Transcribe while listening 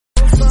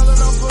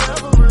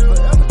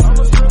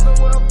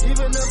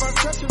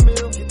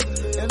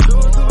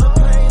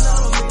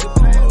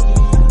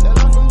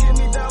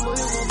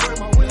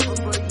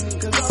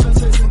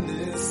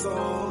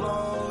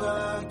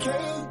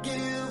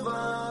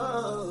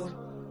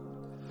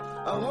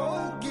I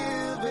won't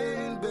give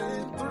in,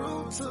 been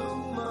through too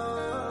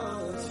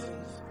much.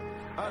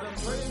 I done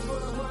prayed for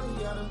the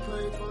money, I done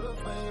prayed for the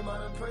fame. I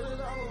done prayed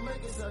that I will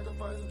make a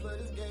sacrifice and play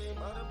this game.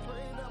 I done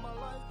prayed that my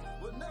life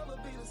would never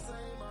be the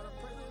same. I done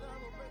prayed that I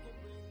will make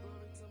it bring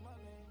glory to my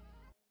name.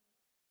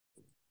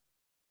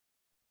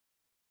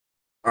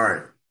 All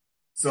right.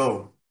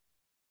 So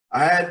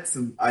I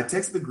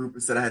texted the group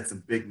and said I had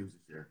some big news to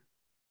share.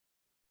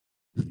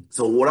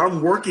 So what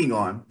I'm working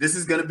on, this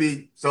is going to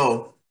be,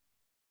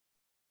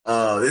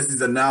 this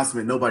is an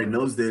announcement. Nobody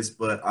knows this,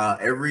 but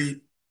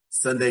every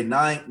Sunday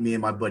night, me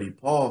and my buddy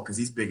Paul, because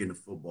he's big into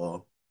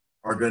football,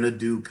 are going to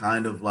do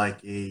kind of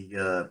like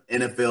a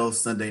NFL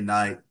Sunday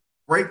night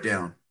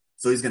breakdown.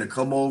 So he's going to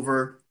come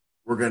over.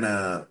 We're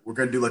gonna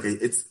do like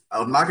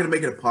I'm not gonna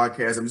make it a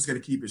podcast. I'm just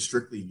gonna keep it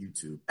strictly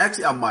YouTube.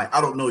 Actually,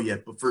 I don't know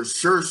yet, but for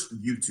sure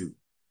YouTube.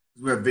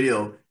 We have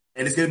video,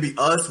 and it's gonna be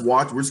us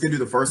watch. We're just gonna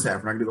do the first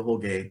half. We're not gonna do the whole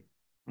game.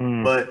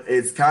 But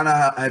it's kind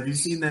of, have you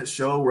seen that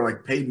show where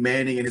like Peyton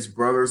Manning and his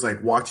brothers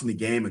like watching the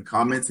game and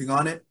commenting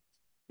on it?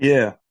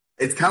 Yeah.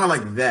 It's kind of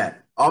like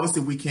that.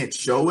 Obviously, we can't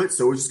show it,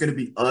 so we're just gonna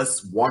be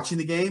us watching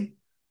the game.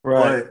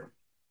 Right. But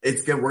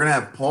we're gonna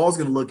have Paul's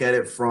gonna look at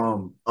it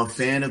from a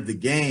fan of the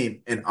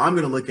game, and I'm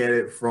gonna look at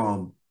it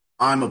from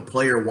I'm a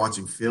player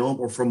watching film,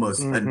 or from a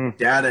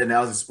data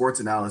analysis, sports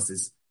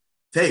analysis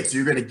take. So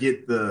you're gonna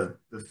get the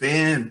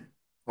fan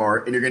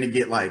part, and you're gonna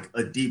get like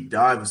a deep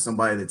dive of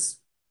somebody that's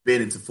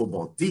been into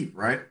football deep,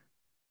 right?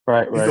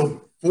 Right.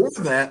 So for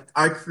that,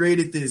 I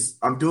created this.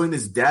 I'm doing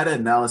this data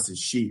analysis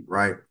sheet,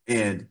 right?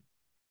 And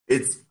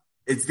it's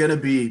gonna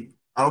be.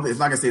 It's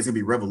not gonna say it's gonna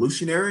be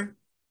revolutionary,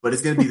 but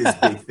it's gonna be this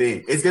big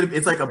thing.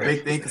 It's like a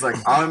big thing because like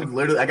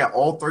I got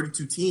all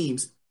 32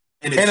 teams,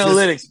 and it's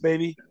analytics,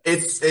 baby.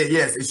 It's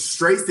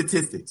straight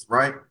statistics,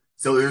 right?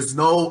 So there's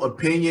no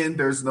opinion.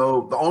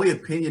 The only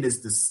opinion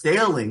is the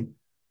scaling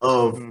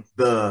of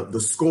the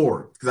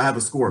score, because I have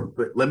a score.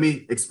 But let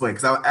me explain,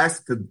 because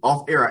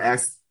off air I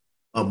asked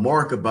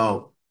Mark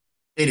about.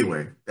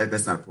 Anyway,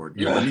 that's not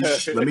important.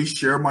 Let me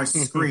share my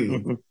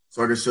screen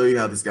so I can show you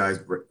how this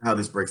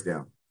breaks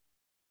down.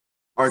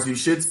 All right, so you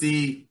should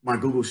see my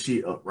Google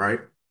Sheet up, right?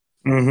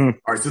 All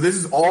right, so this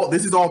is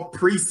all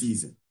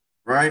preseason,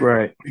 right?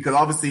 Right. Because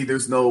obviously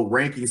there's no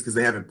rankings because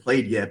they haven't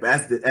played yet. But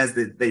as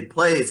they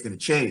play, it's going to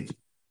change.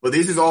 But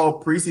this is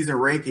all preseason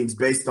rankings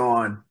based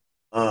on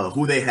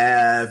who they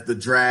have, the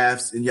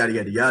drafts, and yada,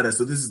 yada, yada.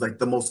 So this is like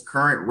the most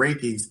current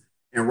rankings.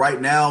 And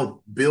right now,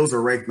 Bills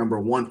are ranked number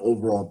 1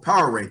 overall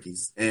power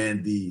rankings,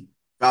 and the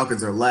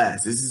Falcons are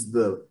last. This is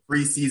the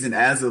preseason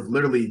as of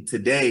literally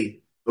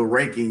today, the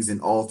rankings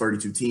in all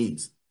 32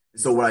 teams.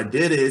 And so what I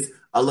did is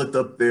I looked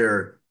up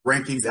their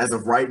rankings as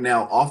of right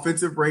now,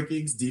 offensive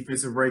rankings,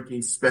 defensive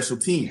rankings, special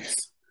teams.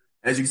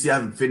 As you can see, I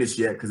haven't finished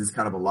yet because it's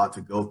kind of a lot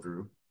to go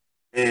through.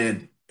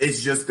 And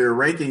it's just their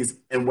rankings.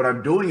 And what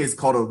I'm doing is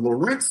called a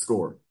Lorentz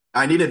score.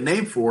 I need a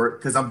name for it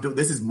because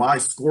this is my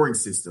scoring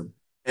system.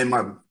 And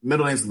my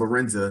middle name is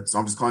Lorenza, so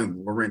I'm just calling it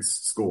Lorentz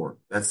score.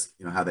 That's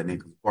how that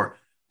name comes apart.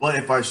 But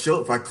if I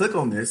click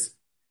on this,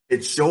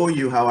 it's showing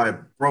you how I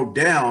broke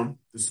down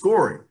the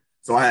scoring.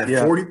 So I had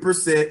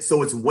 40%,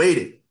 so it's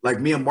weighted. Like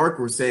me and Mark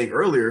were saying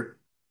earlier,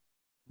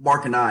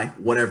 Mark and I,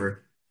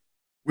 whatever,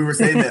 we were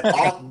saying that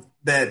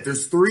that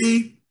there's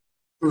three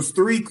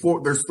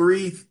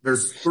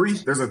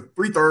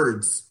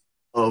thirds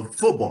of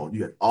football.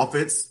 You have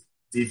offense,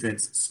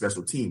 defense,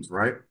 special teams,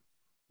 right?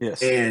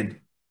 Yes. And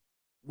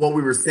what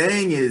we were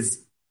saying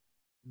is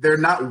they're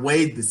not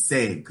weighed the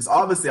same, because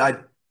obviously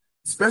I'm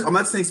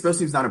not saying special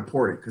teams is not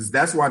important, because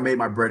that's where I made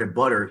my bread and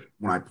butter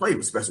when I played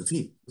with special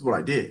teams. That's what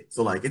I did.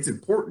 So like it's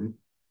important,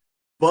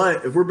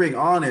 but if we're being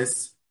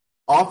honest,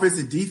 offense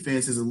and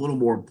defense is a little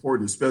more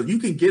important. You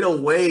can get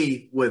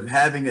away with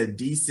having a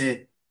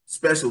decent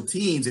special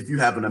teams if you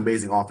have an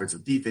amazing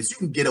offensive defense. You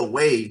can get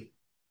away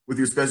with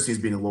your special teams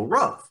being a little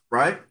rough,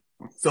 right?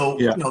 So,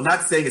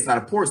 not saying it's not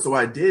important. So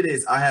what I did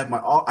is I have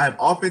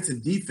offense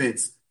and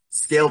defense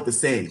scaled the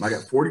same. I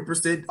got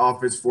 40%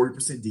 offense,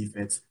 40%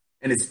 defense,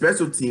 and in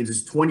special teams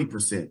it's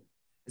 20%. And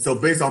so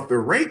based off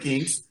their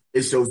rankings,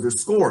 it shows their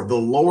score. The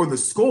lower the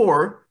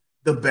score,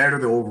 the better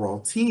the overall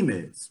team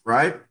is,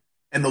 right?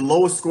 And the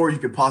lowest score you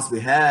could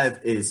possibly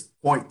have is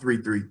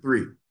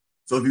 0.333.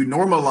 So if you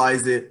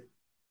normalize it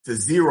to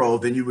 0,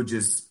 then you would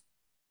just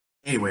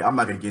anyway. I'm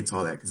not going to get into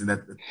all that because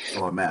that's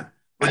a lot of math.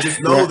 But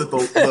just know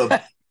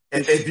that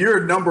if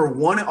you're number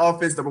 1 in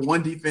offense, number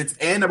 1 defense,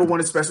 and number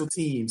 1 in special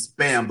teams,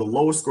 bam, the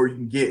lowest score you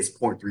can get is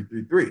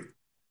 0.333.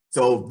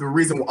 So the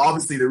reason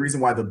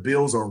why the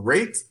Bills are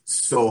ranked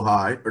so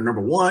high, or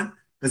number 1,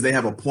 because they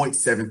have a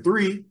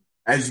 0.73.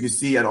 As you can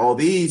see at all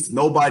these,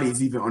 nobody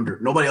else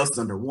is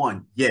under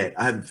 1 yet.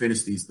 I haven't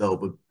finished these though,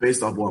 but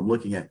based off what I'm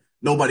looking at,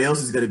 nobody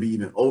else is going to be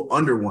even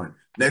under 1.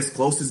 Next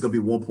closest is going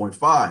to be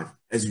 1.5,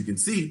 as you can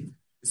see.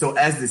 So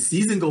as the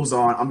season goes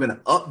on, I'm going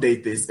to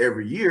update this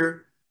every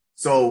year.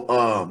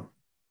 So,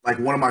 like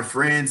one of my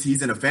friends,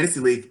 he's in a fantasy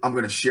league. I'm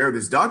going to share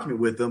this document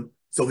with him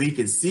so he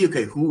can see,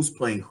 okay, who's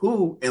playing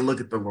who, and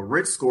look at the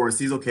Lorentz score and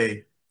sees,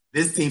 okay,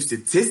 this team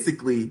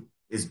statistically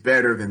is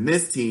better than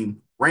this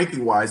team,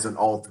 ranking wise in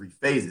all three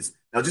phases.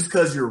 Now, just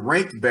because you're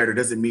ranked better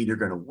doesn't mean you're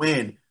going to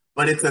win,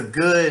 but it's a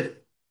good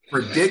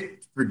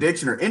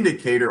prediction or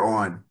indicator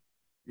on,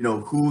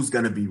 who's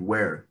going to be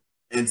where.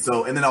 And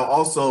then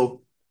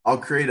I'll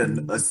create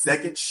a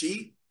second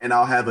sheet, and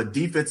I'll have a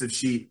defensive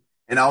sheet,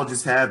 and I'll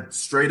just have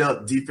straight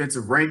up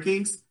defensive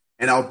rankings,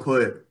 and I'll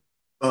put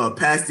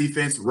pass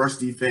defense, rush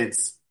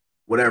defense,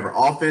 whatever.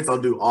 Offense, I'll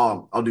do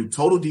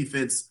total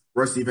defense,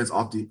 rush defense,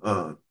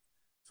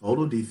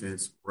 total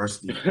defense, rush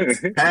defense,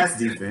 pass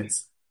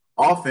defense.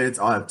 Offense,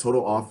 I'll have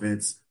total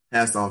offense,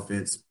 pass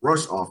offense,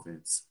 rush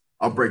offense.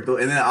 I'll break those,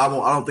 and then I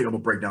don't think I'm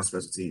gonna break down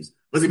special teams.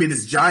 But it's gonna be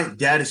this giant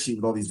data sheet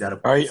with all these data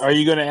points. Are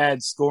you gonna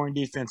add scoring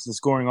defense and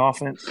scoring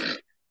offense?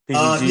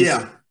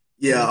 Yeah.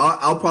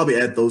 I'll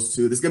probably add those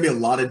two. There's gonna be a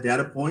lot of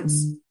data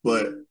points,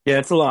 but yeah,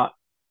 it's a lot.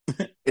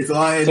 It's a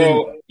lot.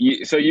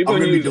 So you're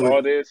gonna use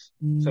all this.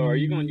 So are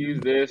you gonna use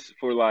this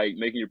for like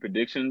making your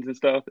predictions and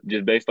stuff,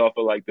 just based off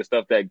of like the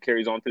stuff that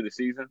carries on through the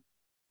season?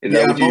 Is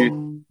that what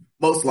you?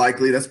 Most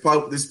likely, this is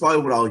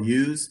probably what I'll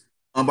use.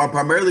 But I'm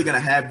primarily gonna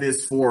have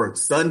this for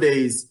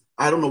Sundays.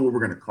 I don't know what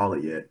we're gonna call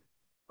it yet.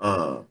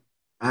 I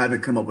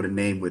haven't come up with a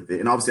name with it,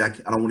 and obviously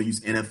I don't want to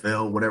use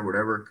NFL,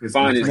 whatever.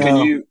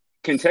 Fine.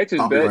 Can Texas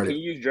bet? Can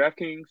you use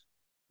DraftKings?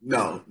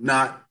 No,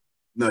 I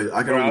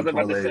can only do parlays.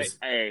 About to say,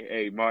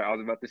 hey, Mark, I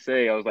was about to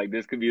say, I was like,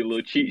 this could be a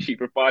little cheat sheet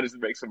for fighters to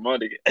make some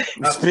money.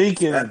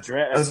 Speaking of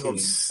DraftKings, that's what I'm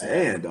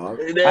saying, dog.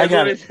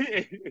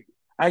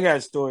 I got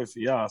a story for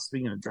y'all.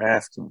 Speaking of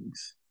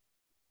DraftKings,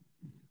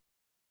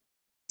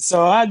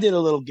 so I did a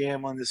little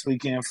gambling this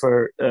weekend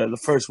for the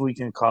first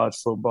weekend of college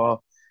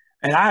football,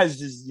 and I was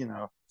just,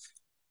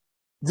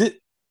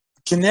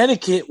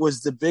 Connecticut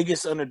was the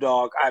biggest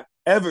underdog I've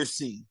ever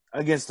seen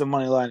against the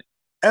money line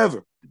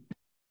ever.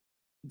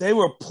 They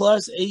were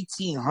plus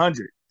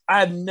 1,800.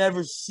 I've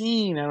never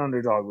seen an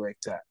underdog like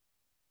that.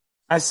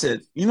 I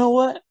said, you know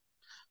what?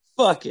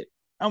 Fuck it.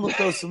 I'm going to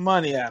throw some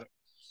money at them.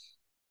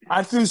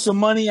 I threw some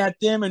money at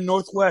them in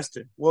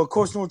Northwestern. Well, of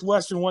course,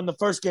 Northwestern won the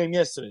first game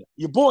yesterday.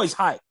 Your boy's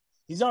hyped.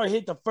 He's already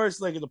hit the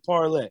first leg of the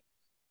parlay.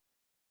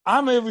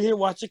 I'm over here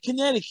watching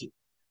Connecticut.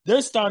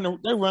 They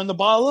run the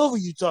ball over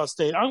Utah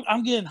State.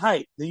 I'm getting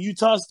hyped. Then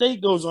Utah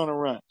State goes on a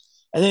run.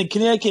 And then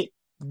Connecticut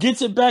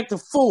gets it back to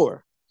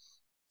 4.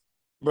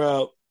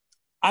 Bro,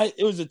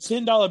 it was a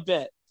 $10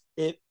 bet.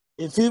 If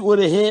it would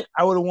have hit,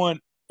 I would have won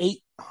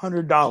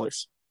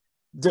 $800.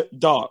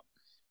 Dog,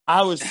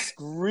 I was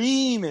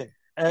screaming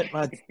at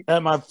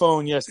my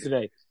phone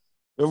yesterday.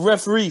 The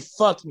referee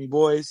fucked me,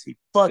 boys. He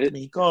fucked me.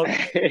 He called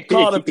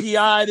a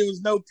PI. There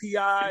was no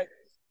PI.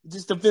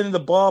 Just defended the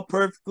ball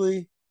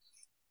perfectly.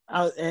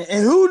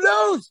 And who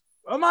knows?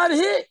 I might have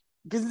hit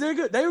because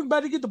they were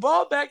about to get the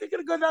ball back. They're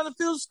gonna go down the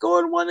field,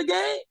 score, and win the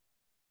game.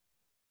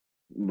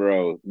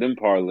 Bro, them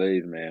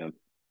parlays, man.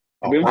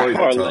 Them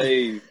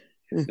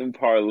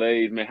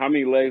parlays, man. How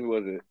many legs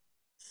was it?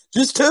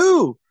 Just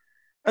 2.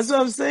 That's what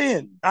I'm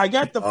saying. I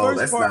got the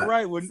first part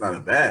right. It's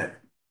not bad.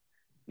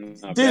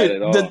 Not bad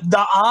at all.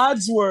 The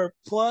odds were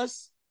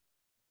plus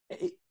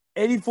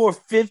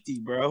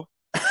 84.50, bro.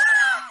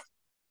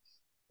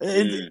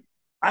 I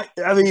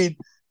mean,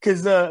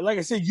 because like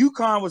I said,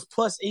 UConn was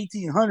plus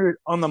 1,800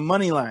 on the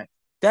money line.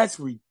 That's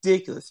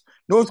ridiculous.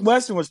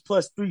 Northwestern was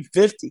plus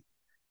 350.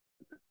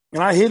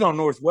 And I hit on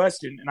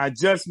Northwestern, and I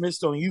just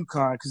missed on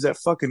UConn because that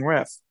fucking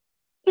ref.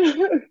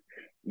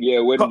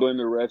 Yeah, way to blame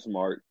the refs,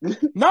 Mark.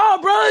 No,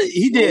 bro,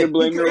 he did. It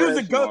was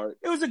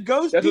a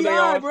ghost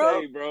PI,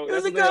 bro. Say, bro. It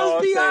was a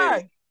ghost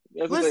PI.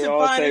 Listen,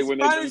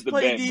 Finest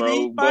play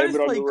DB. Finest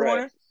play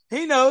corner.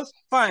 He knows.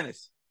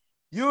 Finest.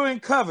 You're in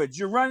coverage.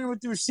 You're running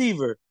with the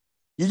receiver.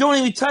 You don't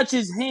even touch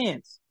his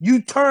hands.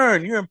 You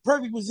turn. You're in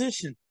perfect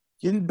position.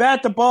 You can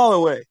bat the ball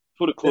away.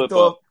 Put a clip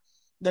up.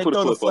 They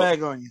throw the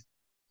flag on you.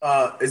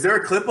 Is there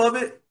a clip of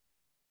it?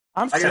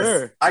 I'm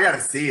sure. I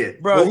gotta see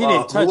it, bro. He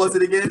didn't touch it. Who was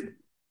it again?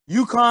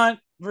 UConn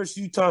versus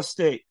Utah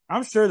State.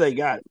 I'm sure they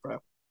got it, bro.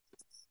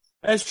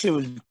 That shit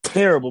was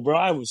terrible, bro.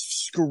 I was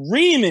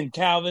screaming,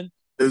 Calvin.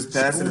 It was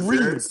pass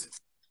interference.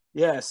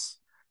 Yes,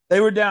 they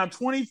were down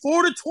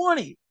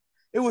 24-20.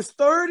 It was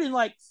 3rd and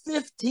like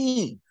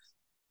 15.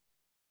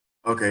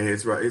 Okay,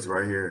 it's right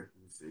here.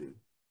 Let me see.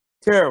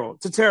 Terrible.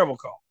 It's a terrible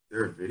call. Is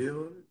there a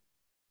video of it?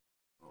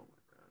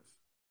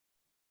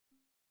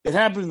 It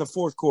happened in the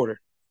 4th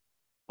quarter.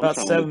 About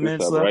 7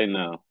 minutes left. Right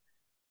now.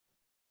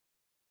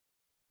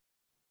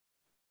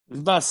 It was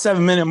about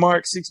 7-minute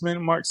mark, 6-minute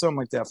mark, something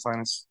like that,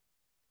 Finest.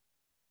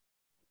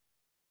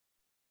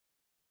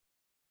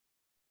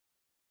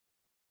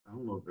 I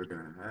don't know if they're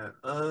going to have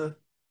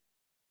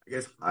I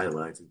guess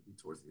highlights would be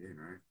towards the end,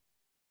 right?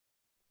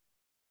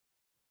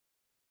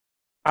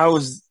 I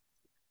was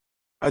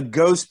a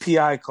ghost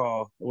PI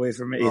call away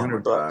from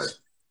 $800.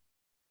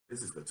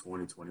 This is the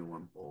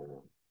 2021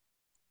 bowl.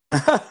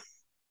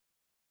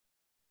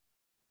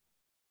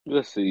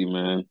 Let's see,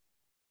 man.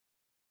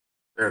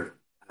 I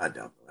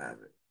doubt they'll have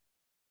it.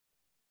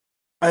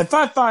 If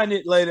I find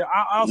it later,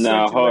 I'll send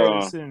it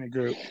later. Send in the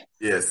group.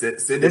 Yeah, send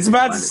it. It's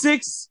about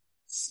the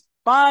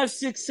 5,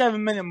 6,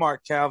 7 minute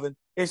mark, Calvin.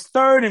 It's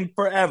 3rd and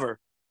forever.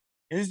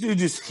 And this dude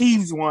just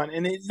heaves one,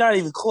 and it's not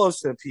even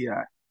close to a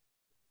PI.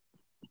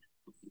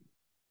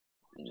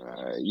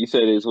 You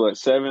said it's what,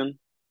 7?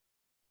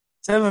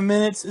 7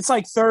 minutes. It's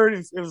like third.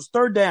 It was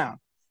third down.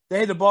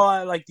 They had the ball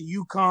at like the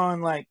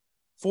UConn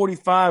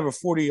 45 or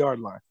 40-yard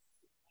line.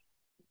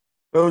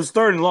 But it was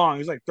third and long. It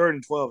was like third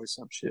and 12 or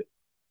some shit.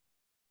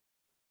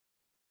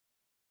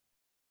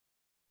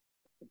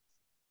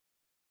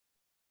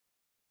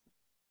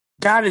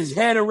 Got his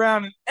head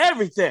around and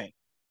everything.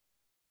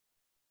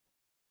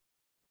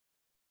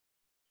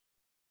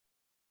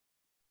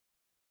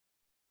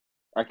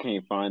 I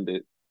can't find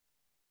it.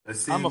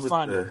 I'm gonna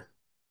find it.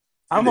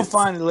 I'm gonna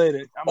find it later.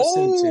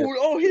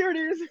 Here it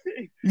is.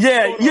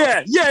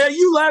 Yeah.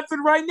 You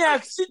laughing right now?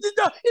 He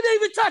didn't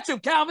even touch him,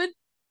 Calvin.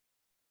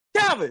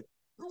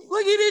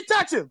 Look, he didn't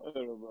touch him.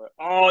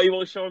 Oh, he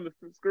won't show him the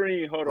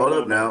screen. Hold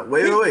up now.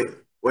 Wait.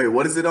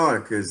 What is it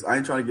on? Because I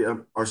ain't trying to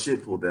get our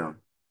shit pulled down.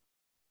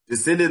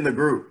 Just send it in the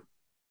group.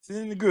 He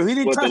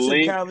didn't touch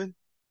him, Calvin.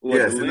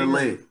 Yeah, send the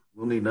link.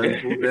 We'll need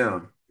nothing pulled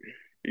down.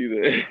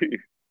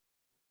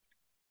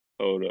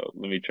 Hold up.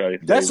 Let me try to.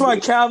 That's why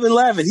Calvin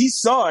laughing. He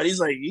saw it. He's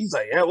like,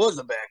 that was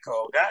a bad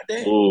call. God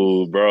damn.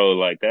 Ooh, bro,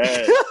 like that.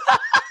 Didn't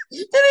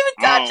even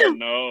touch him. I don't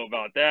know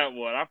about that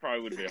one. I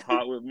probably would have been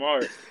hot with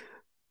Mark.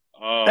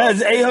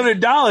 That's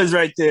 $800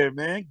 right there,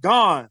 man.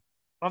 Gone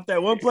off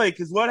that one play.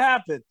 Because what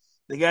happened?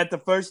 They got the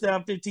first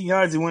down, 15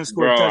 yards, and went and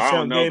scored a touchdown. I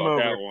don't know game about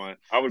over. That one.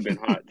 I would have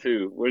been hot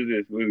too. Where's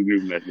this? Where's the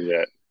group message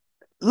at?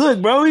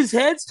 Look, bro, his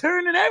head's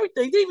turning and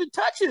everything. Didn't even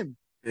touch him.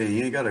 Yeah,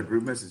 you ain't got a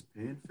group message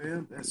pinned,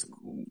 fam? That's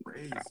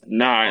crazy.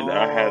 Nah,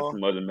 I had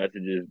some other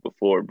messages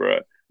before, bro.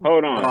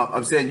 Hold on.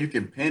 I'm saying you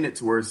can pin it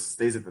to where it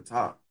stays at the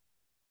top.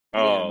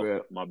 Oh, yeah,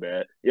 my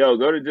bad. Yo,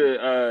 go to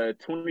the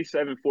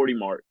 27:40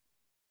 mark.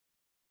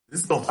 This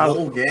is the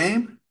whole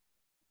game?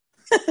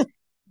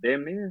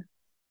 Damn near.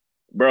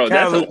 Bro,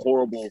 Calvin, that's a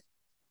horrible.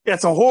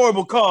 That's a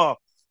horrible call.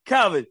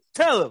 Calvin,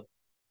 tell him.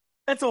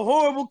 That's a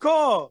horrible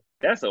call.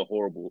 That's a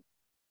horrible.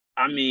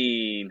 I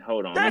mean,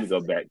 hold on. Let me go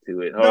back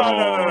to it. No.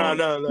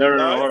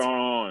 Hold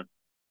on.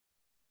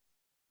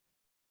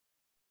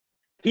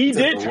 He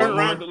did turn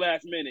around at the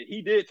last minute.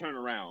 He did turn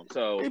around.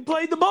 So he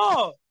played the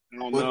ball. I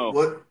don't know.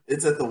 What?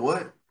 It's at the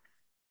what?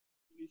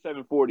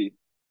 27:40.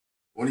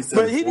 27:40.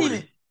 But he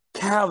didn't.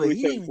 Calvin,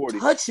 he didn't even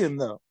touch him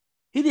though.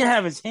 He didn't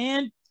have his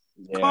hand.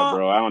 Yeah,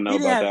 bro. I don't know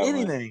about that. He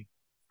didn't have anything.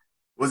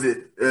 Was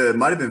it? It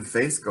might have been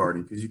face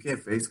guarding because you can't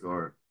face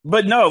guard.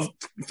 But no,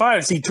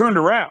 Fires, he turned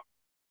around.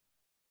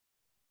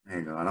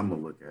 Hang on, I'm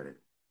gonna look at it.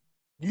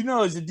 You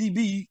know, as a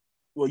DB,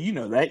 well, you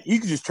know that you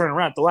can just turn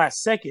around at the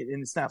last second,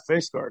 and it's not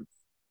face guard.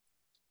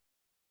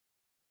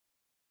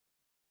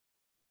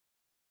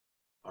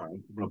 All right,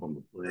 I'm up on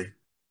the play.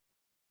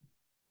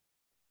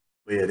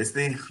 But yeah, this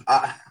thing,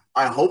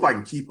 I hope I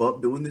can keep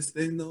up doing this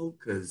thing though,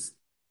 because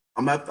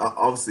I'm gonna have to,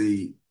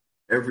 obviously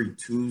every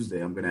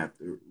Tuesday I'm gonna have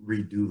to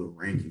redo the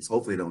rankings.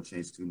 Hopefully, they don't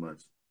change too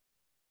much.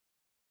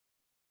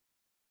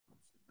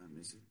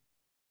 It's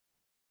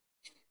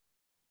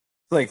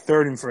like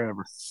third and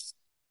forever.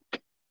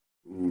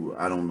 Ooh,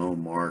 I don't know,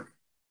 Mark.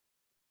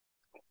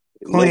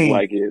 Clean. Looks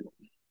like it.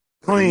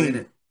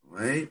 Clean.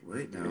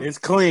 Wait now. It's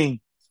clean.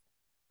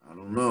 I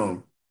don't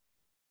know.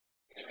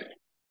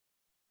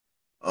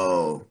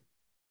 Oh.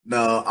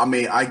 No, I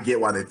mean, I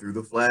get why they threw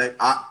the flag.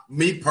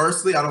 Me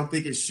personally, I don't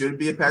think it should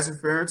be a pass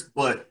interference,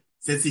 but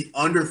since he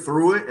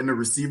underthrew it and the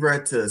receiver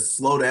had to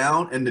slow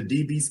down and the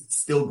DB's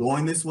still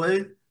going this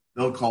way,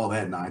 they'll call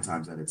that 9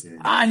 times out of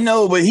 10. I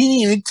know, but he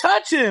didn't even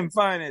touch him,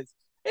 Finest.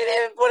 He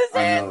didn't even put his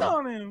hand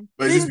on him.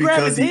 But he just didn't grab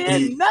because his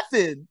hand,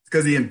 nothing.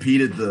 Because he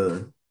impeded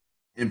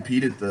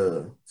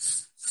the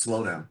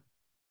slowdown.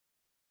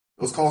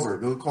 Those calls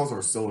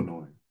are so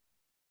annoying.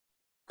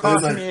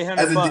 Cost me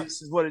 $800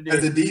 is what it is.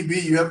 As a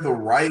DB, you have the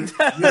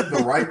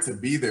right to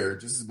be there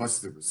just as much as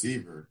the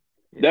receiver.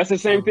 That's the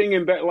same thing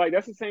in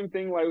that's the same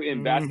thing like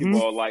in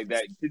basketball, like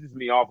that pisses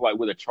me off, like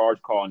with a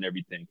charge call and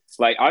everything.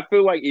 Like I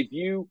feel like if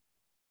you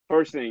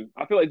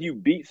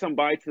beat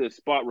somebody to the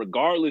spot,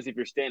 regardless if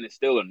you're standing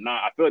still or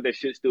not, I feel like there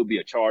should still be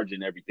a charge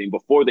and everything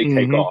before they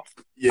take off.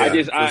 Yeah, I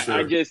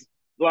just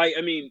like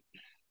I mean,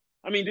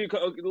 dude,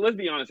 let's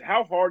be honest.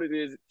 How hard it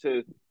is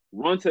to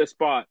run to a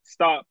spot,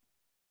 stop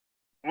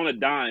on a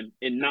dime,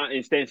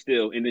 and stand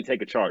still, and then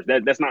take a charge.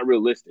 That's not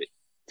realistic.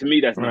 To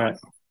me, that's not.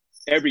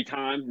 Every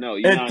time, no.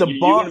 You're not. You're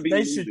going to be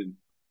losing.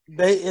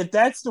 If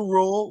that's the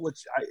rule,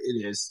 which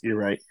it is, you're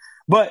right.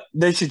 But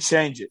they should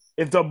change it.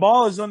 If the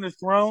ball is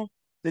underthrown,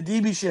 the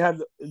DB should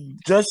have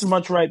just as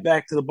much right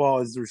back to the ball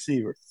as the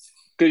receiver.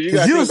 Because you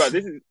got to think about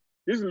this.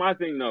 This is my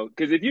thing though.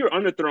 Because if you're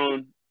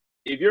underthrown,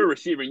 if you're a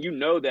receiver, and you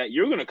know that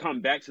you're going to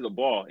come back to the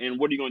ball, and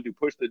what are you going to do?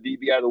 Push the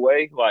DB out of the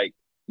way, like.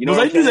 You know,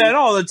 they do that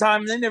all the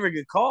time. And they never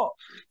get called.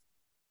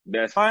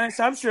 That's fine.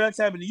 I'm sure that's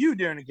happened to you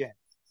during the game.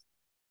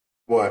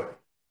 What?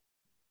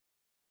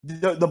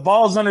 The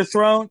ball's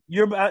underthrown.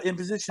 You're in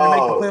position to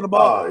make the play on the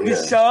ball.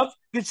 Get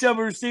shoved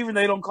a receiver.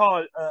 They don't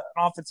call it an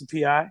offensive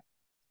PI.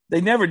 They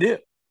never do.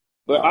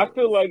 But I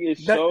feel like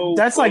it's so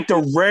That's like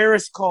close. the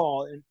rarest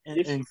call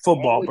It's in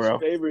football, always bro.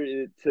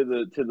 favored to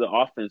the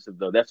offensive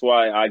though. That's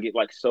why I get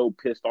like so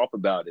pissed off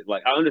about it.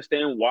 Like I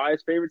understand why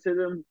it's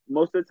favoritism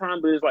most of the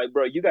time, but it's like,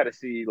 bro, you got to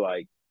see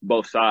like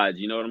both sides.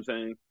 You know what I'm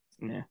saying?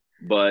 Yeah.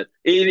 But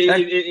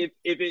if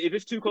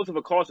it's too close of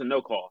a call, it's a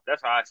no call.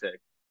 That's how I say.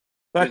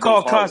 That Just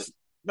don't call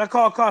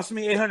call it. cost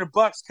me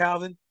 $800,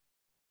 Calvin.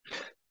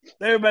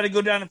 Everybody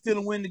go down the field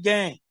and win the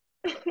game.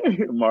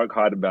 Mark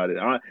hot about it.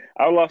 I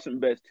lost some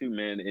bets too,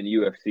 man, in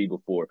UFC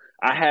before.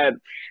 I had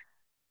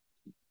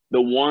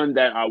the one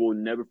that I will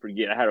never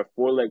forget. I had a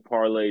 4-leg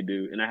parlay,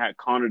 dude, and I had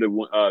Connor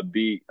to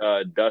beat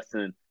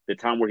Dustin the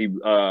time where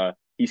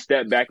he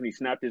stepped back and he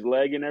snapped his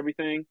leg and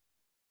everything.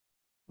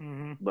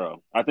 Mm-hmm.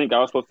 Bro, I think I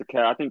was supposed to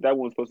I think that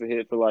one was supposed to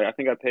hit for like I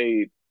think I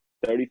paid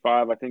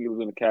 35. I think it was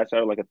going to cash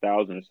out like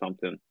 1,000 or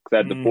something because I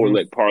had the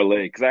 4-leg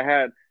parlay. Because I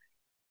had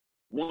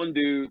one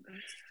dude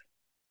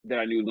that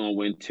I knew was going to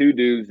win, two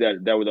dudes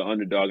that were the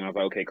underdog, and I was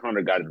like, okay,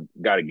 Connor got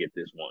to get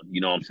this one.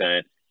 You know what I'm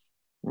saying?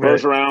 Right.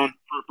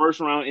 First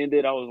round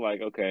ended. I was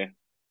like, okay,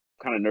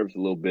 kind of nervous a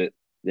little bit.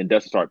 Then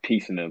Dustin started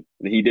piecing him.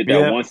 And he did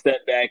that one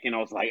step back, and I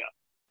was like,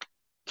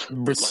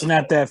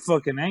 snap that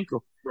fucking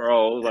ankle,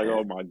 bro. I was like,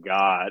 oh my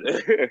god.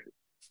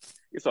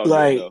 It's all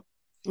like, good though.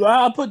 Well,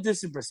 I'll put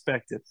this in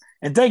perspective,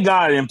 and thank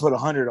God I didn't put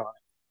 100 on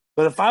it.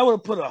 But if I would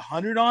have put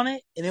 100 on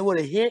it and it would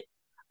have hit,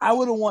 I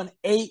would have won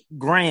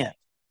 $8,000.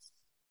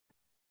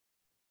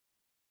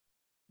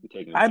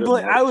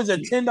 I was a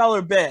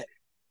 $10 bet.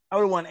 I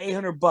would have won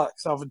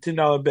 $800 off a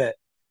 $10 bet,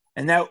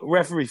 and that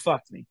referee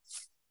fucked me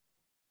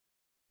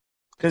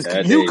because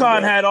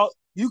UConn had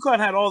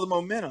all the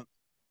momentum.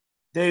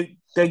 They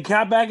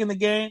got back in the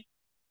game.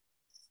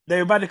 They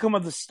were about to come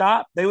up to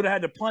stop. They would have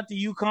had to punt to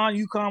UConn.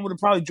 UConn would have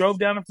probably drove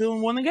down the field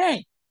and won the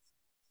game.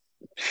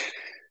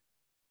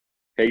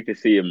 Hate to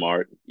see it,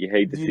 Mark. You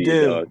hate to see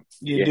it, dog.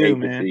 You do, hate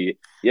man. to see it.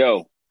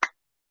 Yo,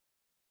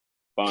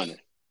 Bonnet.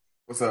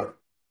 What's up?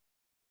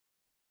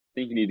 I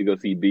think you need to go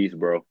see Beast,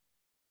 bro.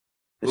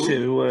 That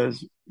shit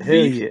was hell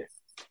yeah.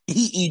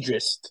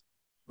 Idris.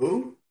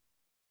 Who?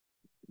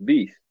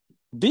 Beast.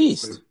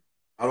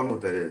 I don't know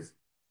what that is.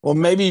 Well,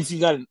 maybe if you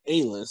got an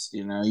A-list,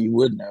 you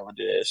would know what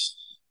it is.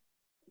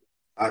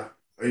 Are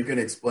you going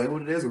to explain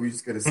what it is, or are we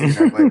just going to see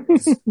it? Like,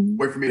 just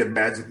wait for me to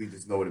magically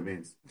just know what it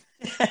means?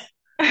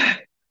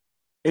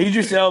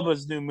 Idris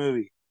Elba's new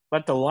movie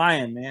about the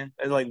lion, man.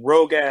 It's like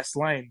rogue ass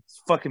lion,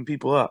 fucking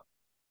people up,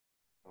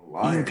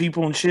 eating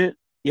people and shit.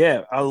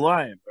 Yeah, a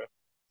lion, bro.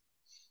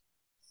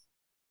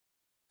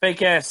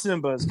 Fake ass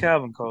Simba, as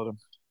Calvin called him.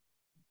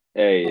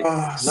 Hey,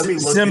 let me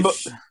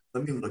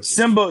look.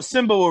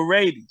 Simba with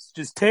rabies,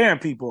 just tearing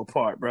people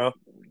apart, bro,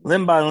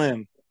 limb by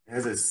limb. It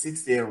has a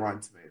 68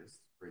 Rotten Tomatoes.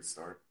 Great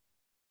start.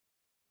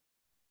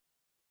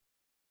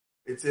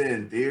 It's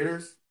in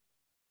theaters.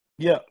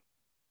 Yep.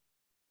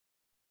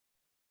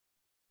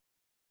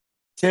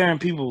 Tearing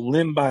people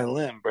limb by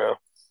limb, bro.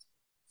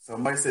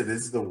 Somebody said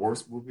this is the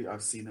worst movie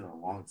I've seen in a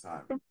long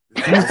time.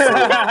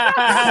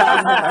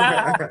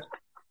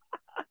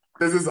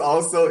 This is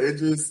also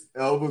Idris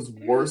Elba's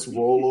worst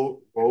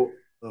role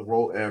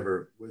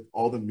ever, with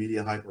all the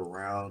media hype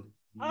around.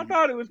 I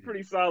thought it was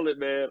pretty solid,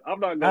 man. I'm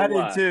not gonna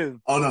lie. I did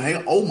too. Oh no, hang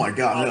on. Oh my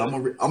god, I'm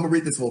gonna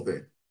read this whole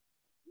thing.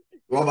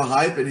 Well, the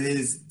hype and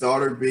his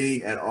daughter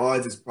being at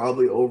odds is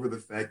probably over the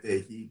fact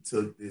that he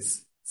took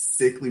this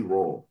sickly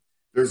role.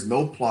 There's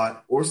no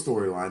plot or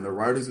storyline. The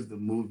writers of the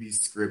movie's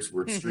scripts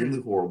were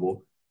extremely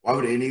horrible. Why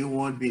would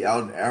anyone be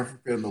out in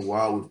Africa in the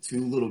wild with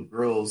two little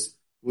girls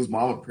whose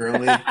mom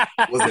apparently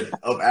was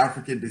of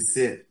African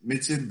descent?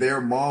 Mentioned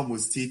their mom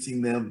was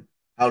teaching them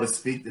how to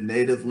speak the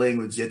native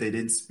language, yet they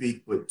didn't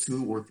speak but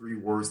 2 or 3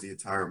 words the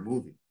entire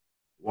movie.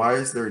 Why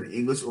is there an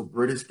English or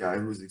British guy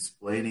who's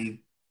explained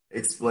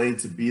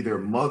to be their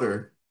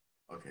mother?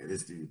 Okay,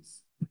 this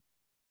dude's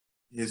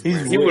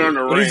he went on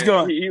the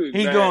rant.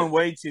 He's going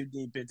way too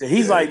deep into.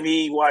 He's like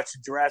me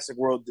watching Jurassic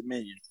World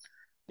Dominion.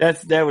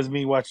 That was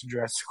me watching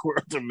Jurassic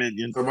World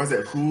Dominion. So I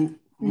said, who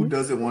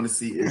doesn't want to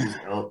see Idris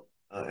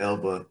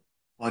Elba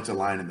punch a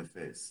lion in the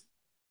face?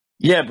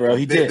 Yeah, bro,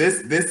 he did.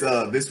 This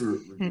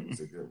review was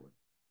a good one.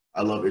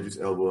 I love Idris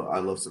Elba. I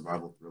love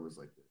survival thrillers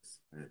like this.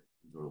 I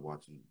enjoy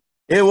watching.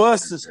 It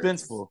was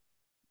suspenseful.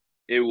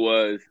 It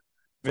was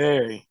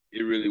very.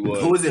 It really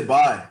was. Who was it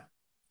by?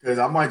 Because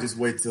I might just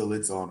wait till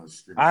it's on a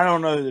stream. I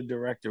don't know who the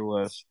director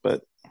was,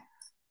 but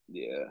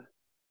yeah.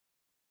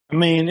 I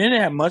mean, it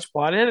didn't have much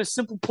plot. It had a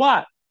simple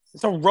plot.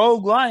 It's a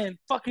rogue lion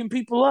fucking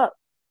people up.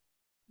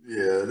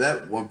 Yeah,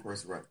 that one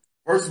person, right?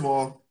 First of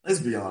all, let's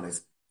be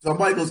honest.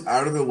 Somebody goes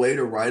out of their way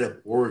to write a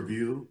poor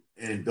review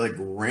and like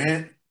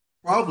rant,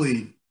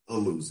 probably a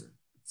loser.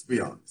 Let's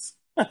be honest.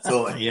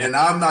 So, and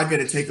I'm not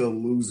going to take a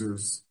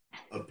loser's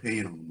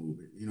opinion on the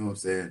movie. You know what I'm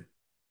saying?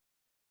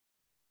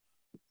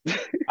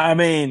 I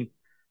mean,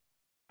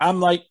 I'm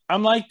like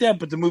that,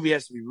 but the movie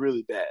has to be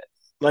really bad.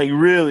 like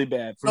really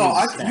bad. For No, me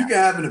to you snap. can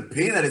have an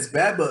opinion that it's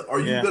bad, but are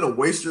you Yeah. gonna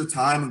waste your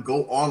time and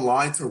go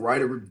online to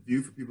write a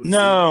review for people to see?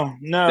 No.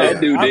 That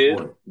dude my did.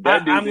 point. That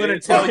dude I'm gonna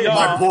did. tell My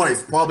y'all. point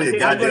is probably a I'm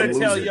goddamn gonna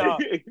tell loser. y'all.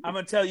 I'm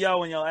gonna tell y'all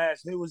when y'all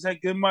ask, "Hey, was that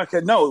good, Mark?"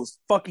 No, it was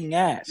fucking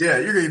ass. Yeah,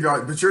 you're gonna be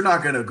like, but you're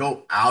not gonna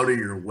go out of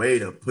your way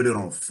to put it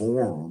on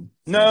forum.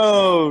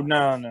 No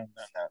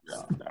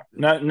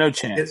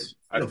chance.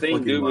 I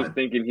think dude was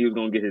thinking he was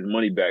gonna get his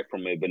money back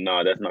from it, but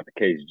nah, that's not the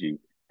case, G.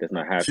 That's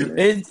not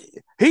happening.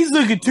 He's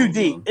looking too Oh,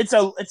 deep.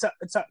 no.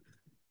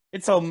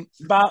 It's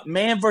about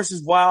man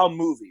versus wild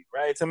movie,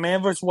 right? It's a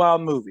man versus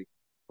wild movie.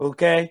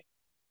 Okay,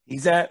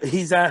 he's at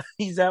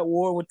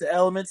war with the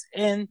elements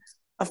and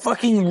a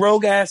fucking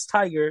rogue ass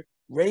tiger,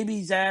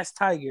 rabies ass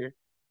tiger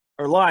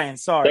or lion.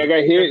 Sorry, That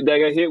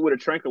got hit with a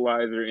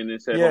tranquilizer and then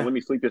said, Yeah. "Oh, let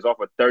me sleep this off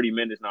for 30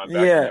 minutes. Now I'm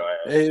back yeah,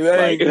 on your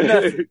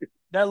ass." nothing.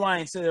 That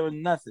lion said it was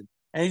nothing,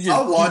 and he just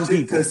I'll watch eating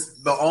it people.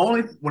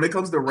 because when it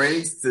comes to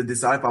ratings to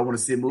decide if I want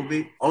to see a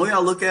movie, only I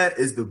look at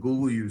is the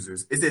Google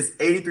users. It says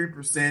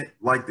 83%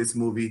 like this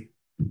movie.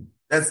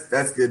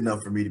 That's good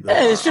enough for me to be like,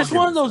 Hey, it's I'll just give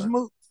one it of a those shot.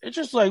 movies. It's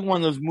just like one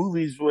of those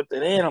movies with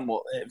an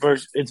animal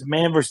versus it's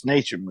man versus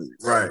nature movies.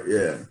 Right?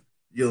 Yeah,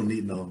 you don't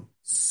need no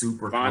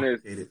super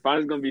complicated.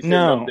 Fon's gonna be sitting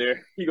up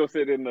there. He gonna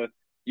sit in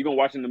you gonna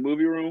watch in the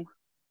movie room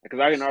because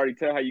I can already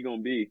tell how you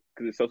gonna be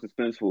because it's so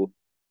suspenseful.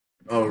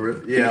 Oh,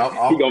 really? Yeah,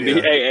 He gonna be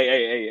yeah.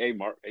 hey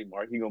Mark,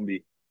 he gonna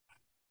be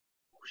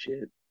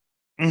shit.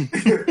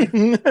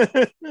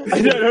 that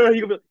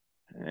He gonna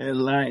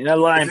be,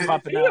 lion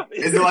popping out.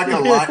 Is it like a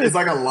lion? It's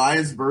like a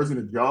lion's version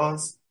of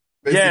Jaws.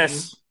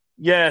 Basically?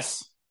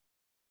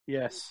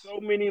 Yes. So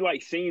many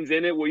like scenes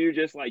in it where you're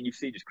just like you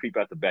see just creep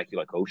out the back.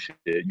 You're like, oh shit.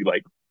 You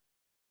like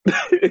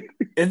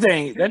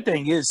that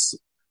thing is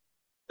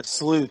a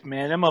sleuth,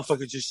 man. That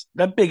motherfucker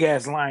that big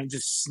ass lion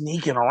just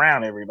sneaking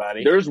around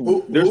everybody. There's Who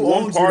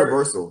one owns part.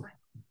 Universal?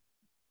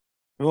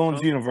 Who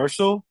owns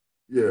Universal?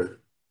 Yeah.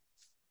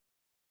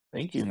 I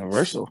think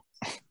Universal.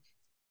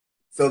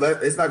 So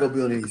that it's not gonna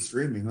be on any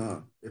streaming,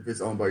 huh? If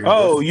it's owned by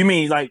Universal. Oh, you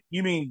mean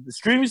the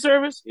streaming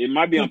service? It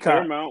might be on Peacock.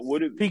 Paramount.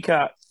 Would it?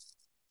 Peacock.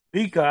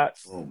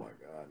 Oh my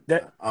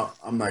god!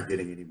 I'm not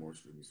getting any more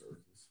streaming services.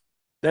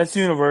 That's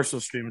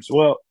Universal streaming.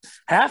 Well,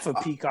 half of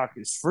Peacock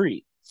is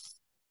free.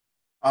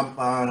 I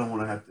don't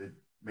want to have to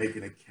make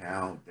an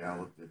account,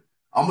 download it.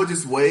 I'm gonna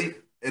just wait,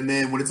 and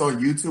then when it's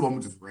on YouTube, I'm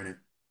gonna just rent it.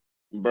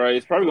 Bro,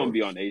 it's probably gonna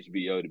be on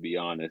HBO to be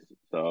honest.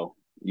 So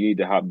you need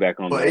to hop back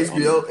on. But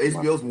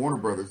HBO's Warner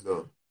Brothers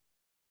though.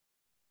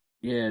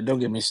 Yeah, don't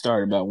get me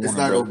started about Warner It's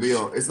not Brothers. gonna be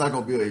on. It's not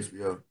gonna be on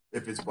HBO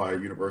if it's by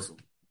Universal.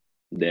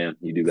 Damn,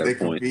 you do got They a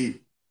point.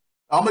 compete.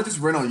 I'm gonna just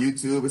rent on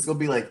YouTube. It's gonna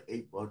be like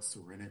 $8 to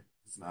rent it.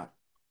 It's not.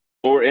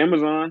 Or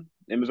Amazon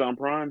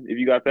Prime. If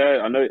you got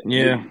that, I know.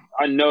 Yeah.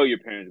 I know your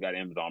parents got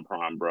Amazon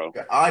Prime, bro.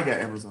 I got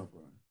Amazon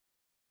Prime.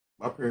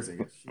 My parents ain't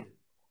got shit.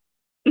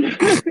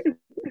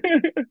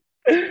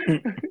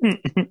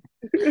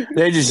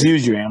 They just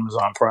use your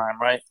Amazon Prime,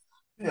 right?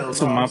 Hell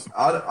So no,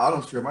 I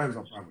don't share my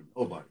Amazon Prime with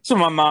nobody. So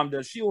my mom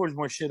does. She orders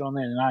more shit on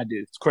there than I do.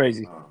 It's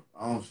crazy.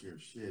 I don't share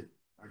shit.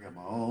 I got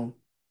my own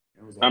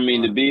Amazon I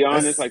mean, Prime. to be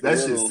honest, like that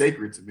shit's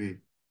sacred to me.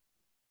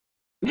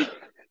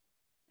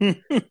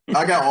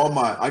 I got all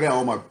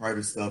my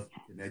private stuff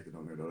connected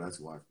on there though. That's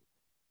why.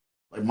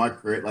 Like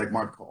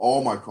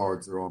all my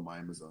cards are on my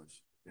Amazon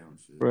account.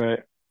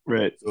 Shit.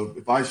 Right. So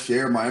if I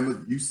share my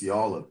Amazon, you see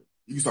all of it.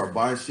 You can start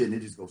buying shit and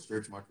it just goes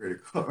straight to my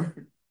credit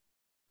card.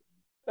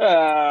 Well,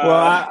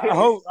 I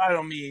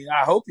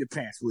hope your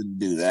parents wouldn't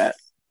do that.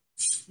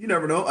 You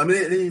never know. I mean,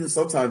 even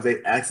sometimes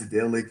they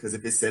accidentally, because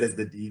if it's set as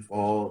the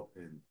default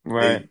and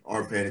they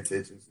aren't paying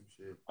attention to some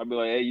shit. I'd be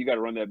like, hey, you got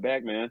to run that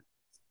back, man.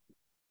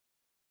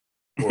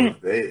 Or if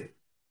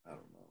I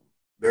don't know,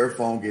 their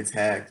phone gets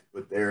hacked,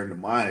 but they're in the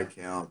mine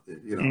account,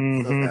 that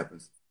stuff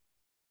happens.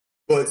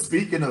 But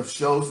speaking of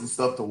shows and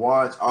stuff to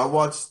watch, I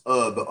watched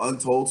the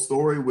Untold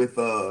Story with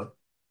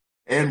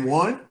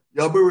And1.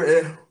 Y'all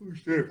remember?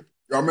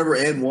 Y'all remember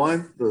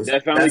And1?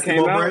 That finally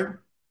came out.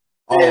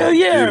 Hell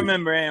yeah, I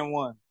remember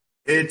And1.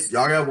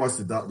 Y'all gotta watch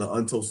the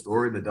Untold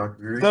Story, the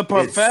documentary. The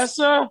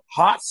Professor,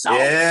 hot sauce.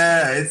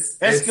 Yeah, it's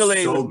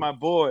Escalade so, was my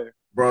boy,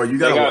 bro. You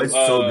gotta watch. It's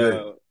so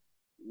good.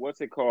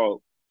 What's it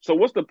called? So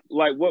what's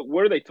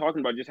what are they talking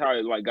about? Just how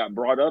it like got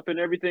brought up and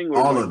everything. Or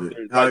All like, of it.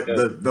 like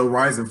the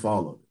rise and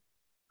fall of it.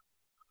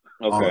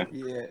 Okay.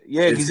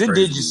 Yeah, because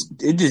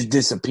it just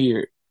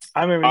disappeared.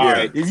 I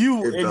remember. If you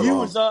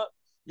was up,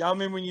 y'all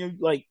remember when you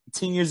like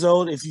 10 years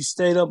old? If you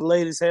stayed up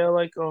late as hell,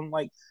 like on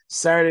like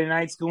Saturday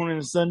nights going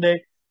into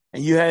Sunday,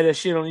 and you had that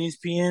shit on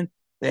ESPN,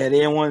 they had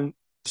N1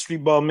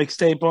 Street Ball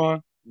mixtape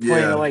on,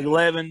 playing at like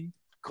 11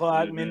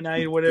 o'clock,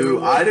 midnight, or whatever.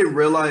 Dude, I didn't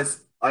realize.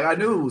 Like I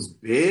knew it was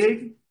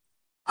big.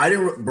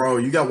 Bro.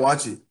 You gotta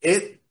watch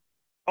it.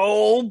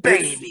 Oh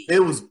baby, it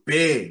was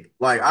big.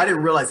 Like I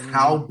didn't realize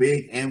how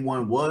big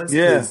N1 was.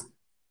 Yeah.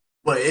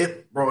 But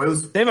it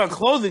was. They have a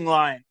clothing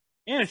line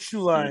and a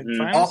shoe line.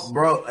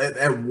 Bro,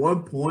 at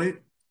one point,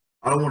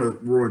 I don't want to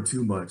ruin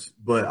too much,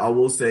 but I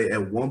will say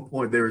at one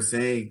point they were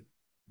saying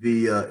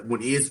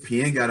when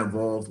ESPN got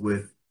involved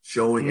with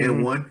showing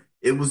N1,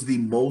 it was the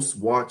most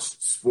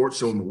watched sports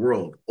show in the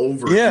world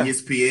over Yeah.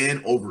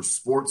 ESPN, over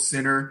Sports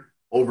Center,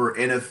 over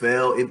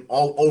NFL,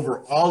 over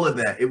all of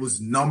that. It was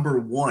number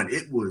one.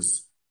 It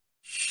was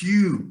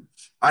huge.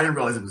 I didn't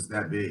realize it was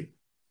that big.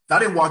 I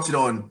didn't watch it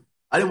on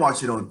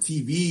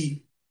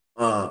TV.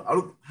 I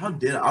don't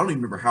even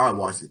remember how I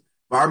watched it,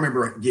 but I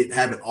remember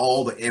having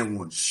all the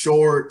N1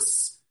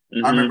 shorts.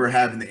 Mhm. I remember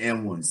having the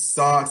N1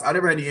 socks. I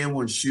never had the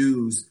N1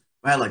 shoes.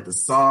 I had like the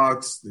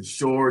socks, the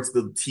shorts,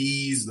 the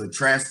tees, the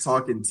trash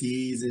talking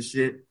tees and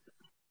shit.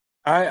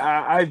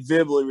 I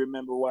vividly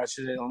remember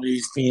watching it on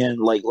ESPN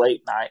like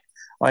late night,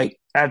 like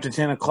after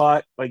 10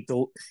 o'clock, like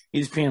the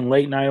ESPN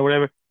late night or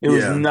whatever. It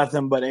was Yeah.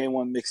 nothing but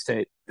A1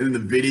 mixtape. And then the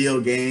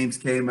video games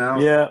came out.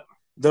 Yeah,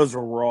 those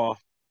were raw.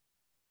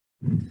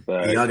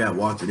 But Hey, y'all got to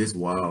watch it. It's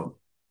wild.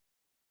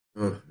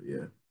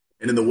 Yeah.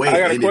 And then the way I it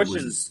got a ended was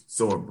question. just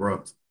so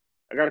abrupt.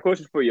 I got a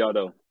question for y'all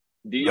though.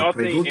 Do y'all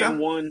think Pregunta?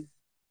 N1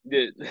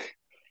 did?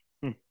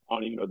 I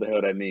don't even know what the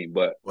hell that means,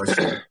 but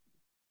Question.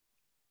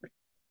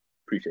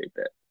 appreciate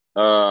that.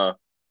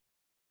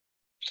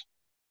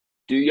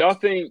 Do y'all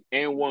think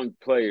N1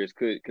 players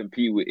could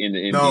compete in the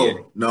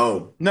NBA?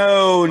 No.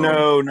 No.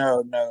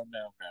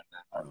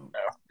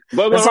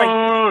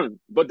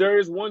 But there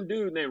is one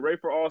dude named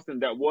Rayford Austin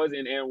that was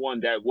in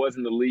N1 that was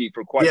in the league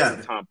for quite Yeah,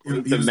 some time. he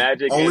The was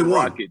Magic only and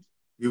one. Rockets.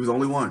 He was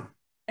only one.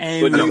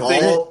 And But Out do of you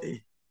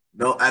think-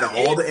 out of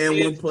all the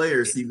N1 if-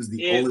 players, he was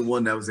the if- only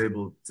one that was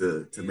able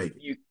to make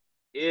it.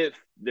 If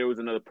there was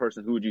another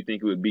person, who would you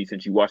think it would be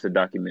since you watched the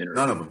documentary?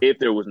 None of them. If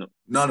there was no.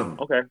 None of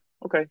them.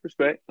 Okay,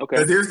 respect. Okay.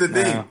 Because here's the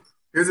thing.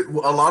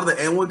 No. A lot of the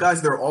N1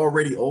 guys, they're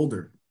already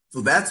older.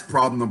 So that's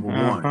problem number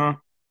one. Uh-huh.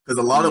 Because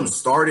a lot of them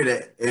started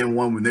at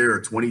N1 when they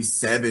were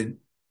 27.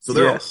 So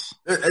Yes.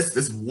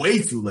 that's way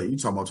too late. You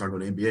talking about trying to go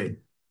to the NBA.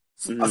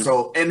 Mhm.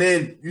 So and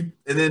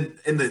then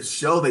in the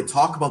show they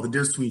talk about the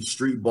difference between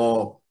street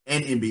ball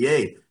and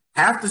NBA.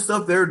 Half the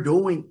stuff they're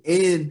doing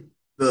in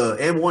the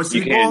N1 You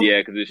street can, ball,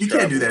 yeah, because it's you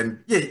can't do travel.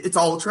 that. Yeah, it's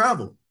all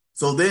travel.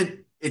 So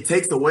then it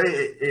takes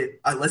away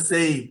let's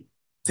say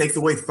takes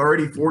away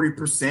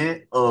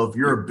 30-40% of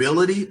your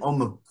ability on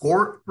the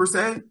court per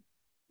se.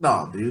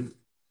 No, dude.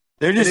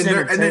 They're just And then-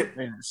 and then-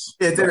 entertainers.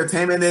 It's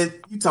entertainment. And then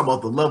you talk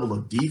about the level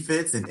of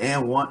defense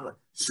and one like,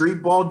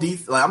 street ball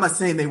defense. Like I'm not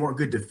saying they weren't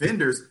good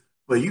defenders,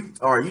 but you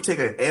take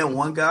an and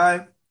one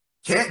guy,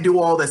 can't do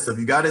all that stuff.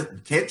 You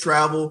can't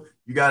travel.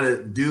 You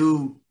gotta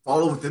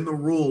follow within the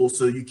rules.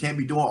 So you can't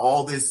be doing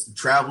all this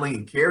traveling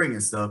and carrying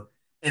and stuff.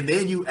 And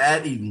then you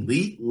add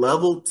elite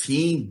level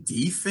team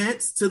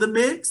defense to the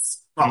mix.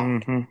 Oh,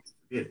 Mhm.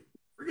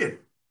 forget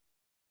it.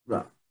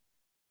 No.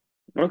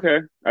 Okay,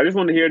 I just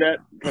want to hear that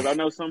because I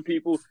know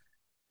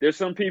there's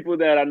some people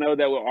that I know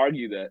that will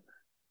argue that.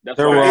 That's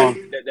They're why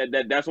wrong.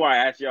 That's why I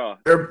asked y'all.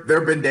 They're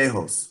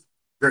pendejos.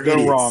 They're They're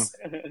idiots. wrong.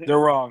 They're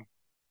wrong.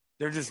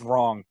 They're just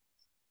wrong.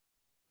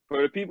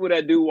 For the people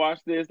that do watch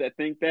this that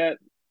think that,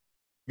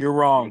 You're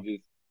wrong.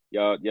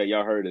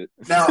 y'all heard it.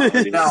 Now, I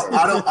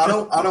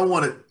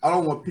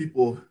don't want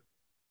people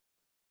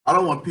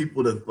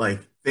to like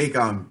think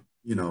I'm,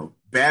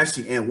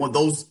 bashing and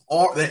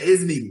that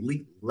is an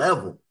elite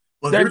level.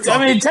 But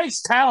it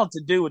takes talent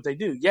to do what they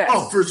do. Yes.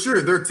 oh, for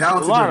sure, they're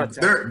talented. A lot of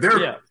talent. They're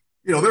Yeah.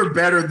 they're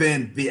better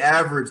than the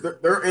average.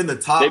 They're in the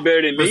top They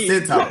better than me.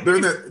 percentile.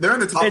 They're in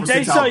the top It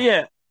takes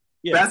percentile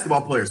yeah.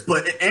 basketball players.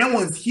 But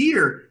and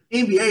here,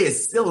 NBA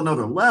is still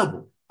another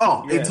level.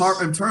 Oh, Yes.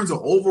 in terms of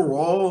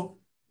overall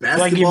Like, if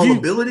basketball you-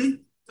 ability,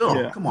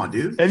 Yeah. come on,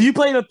 dude. If you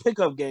played a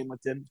pickup game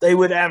with them, they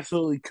would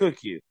absolutely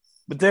cook you.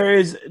 But there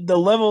is the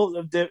level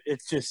of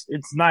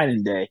it's night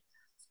and day.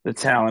 The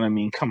talent. I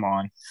mean, come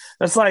on.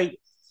 That's like,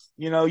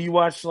 you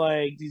watch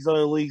like these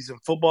other leagues in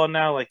football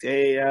now, like the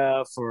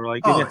AAF or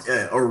like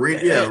arena.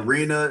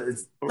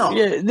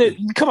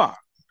 come on.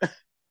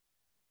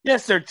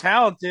 Yes, they're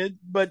talented,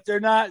 but they're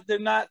not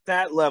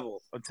that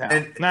level of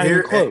talent. And Not here-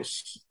 even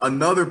close.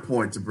 Another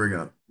point to bring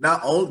up.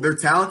 Not only they're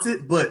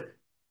talented, but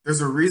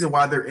there's a reason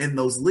why they're in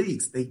those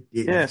leagues. They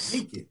didn't Yes.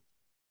 make it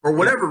for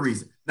whatever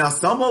reason. Now,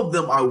 some of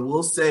them, I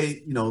will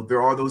say,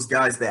 there are those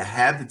guys that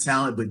have the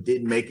talent but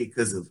didn't make it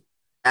because of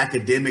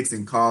academics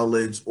in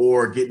college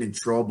or getting in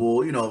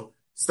trouble,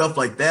 stuff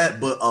like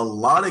that. But a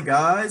lot of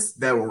guys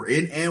that were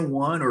in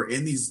N1 or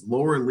in these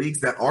lower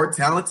leagues that are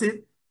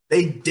talented,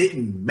 they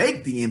didn't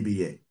make the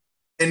NBA.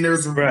 And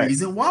there's a Right.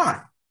 reason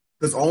why.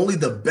 Because only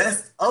the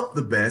best of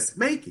the best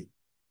make it.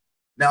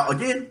 Now,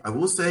 again, I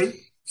will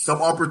say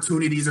some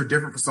opportunities are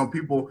different for some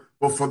people,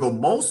 but for the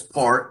most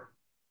part,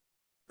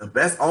 the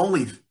best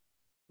only,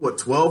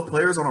 12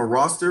 players on a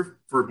roster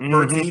for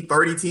 13,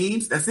 30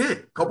 teams? That's it.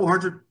 A couple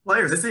hundred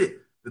players. That's it.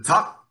 The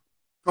top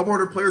couple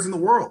hundred players in the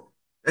world.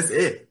 That's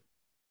it.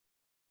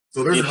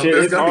 So there's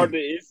It's gonna hard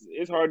be,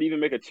 it's hard to even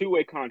make a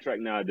two-way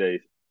contract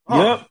nowadays.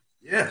 Yep.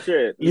 Yeah.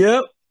 Shit.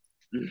 Yep.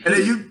 And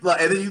then you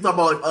talk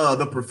about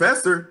the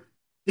professor.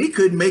 He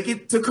couldn't make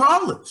it to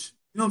college.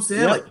 You know what I'm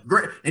saying? Yep. Like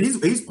great, and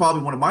he's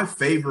probably one of my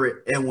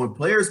favorite N1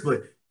 players.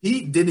 But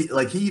he didn't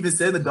he even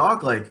said in the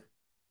doc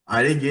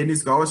I didn't get any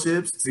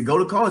scholarships to go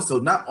to college. So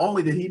not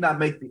only did he not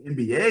make the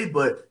NBA,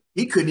 but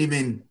he couldn't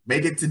even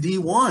make it to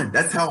D1.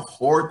 That's how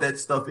hard that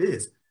stuff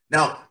is.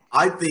 Now,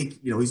 I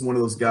think, he's one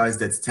of those guys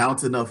that's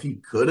talented enough. He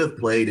could have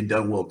played and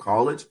done well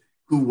college.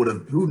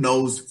 Who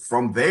knows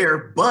from there,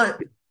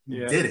 but he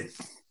didn't.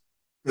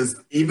 Because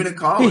even in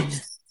college,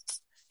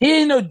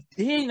 he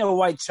ain't no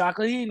white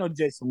chocolate. He ain't no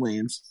Jason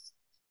Williams.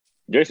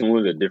 Jason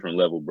Williams is a different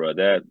level, bro.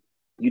 That's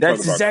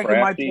exactly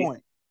crafty. my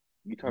point.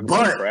 You talking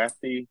about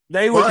crafty?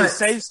 They were the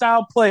same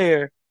style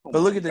player, but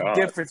look at the God.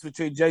 difference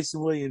between Jason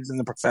Williams and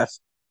the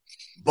professor.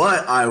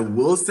 But I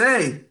will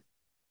say,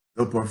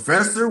 the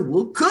professor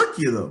will cook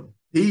you, though.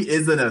 He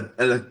is an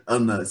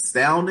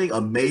astounding,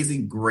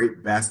 amazing,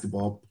 great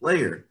basketball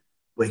player,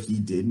 but he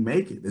didn't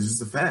make it. It's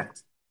just a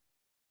fact.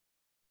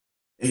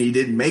 And he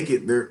didn't make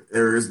it.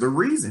 There is the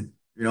reason,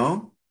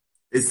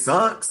 It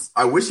sucks.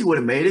 I wish he would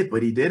have made it,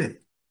 but he didn't.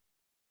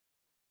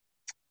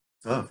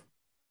 Tough.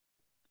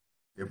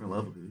 Different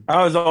level, dude.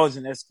 I was always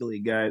an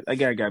Escalade guy. That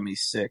guy got me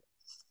sick.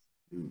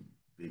 Dude,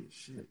 big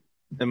shit.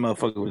 That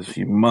motherfucker was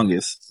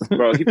humongous.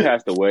 Bro, he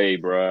passed away,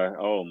 bro.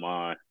 Oh,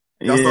 my.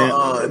 Y'all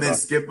saw, and then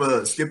Skipper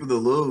the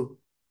Lou.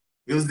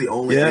 He was the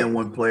only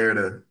N1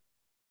 player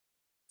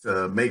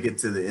to make it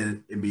to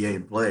the NBA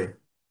and play.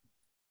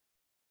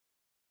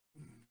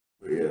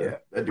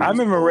 But I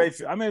remember Ray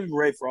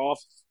for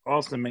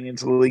Austin making it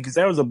to the league because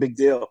that was a big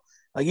deal.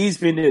 Like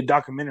ESPN did a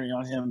documentary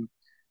on him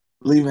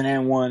leaving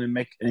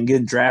N1 and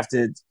getting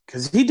drafted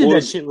because he did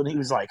that shit when he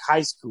was like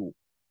high school.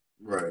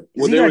 Right.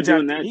 Well, he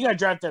got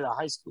drafted out of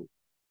high school.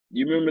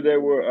 You remember there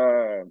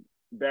were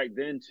back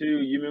then too.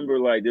 You remember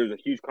like there was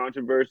a huge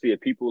controversy of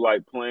people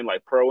like playing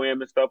like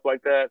pro-am and stuff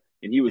like that,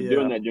 and he was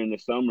doing that during the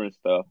summer and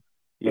stuff.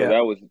 So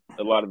that was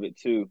a lot of it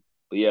too.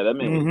 But yeah, that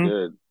man was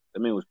good. That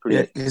man was pretty.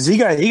 Yeah, because he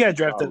got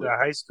drafted out of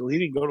high school. He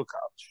didn't go to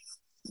college.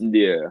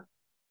 Yeah.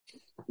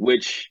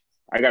 Which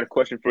I got a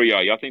question for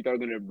y'all. Y'all think they're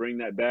going to bring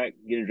that back,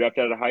 getting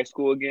drafted out of high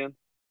school again?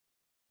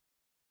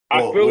 I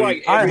feel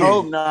like I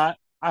hope not.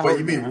 Wait,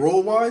 you mean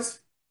rule wise?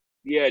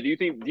 Yeah. Do you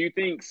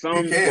think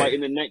some like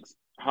in the next?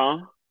 Huh?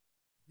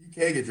 You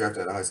can get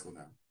drafted out of high school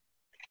now.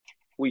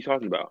 What are you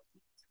talking about?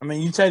 I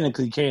mean, you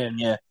technically can,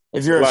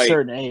 if you're a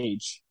certain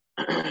age.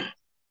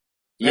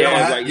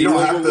 Yeah, like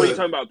what are you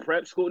talking about?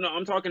 Prep school? No,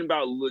 I'm talking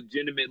about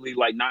legitimately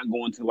like not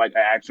going to like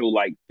an actual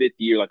like fifth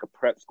year like a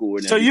prep school.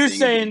 So you're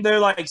saying they're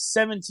like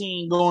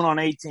 17 going on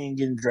 18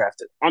 getting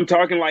drafted? I'm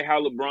talking like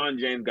how LeBron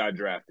James got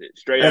drafted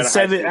straight out of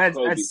high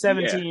school. At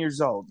 17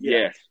 years old. Yeah.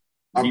 Yes.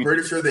 I'm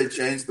pretty sure they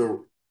changed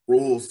the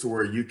rules to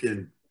where you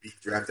can be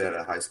drafted out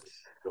of high school.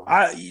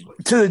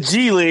 To the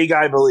G League,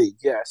 I believe.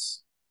 Yes.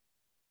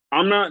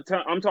 I'm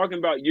talking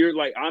about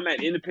I'm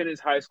at Independence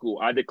High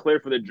School. I declare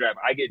for the draft.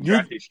 I get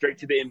drafted straight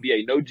to the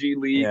NBA. No G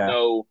League,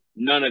 no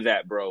none of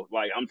that, bro.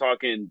 Like I'm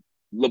talking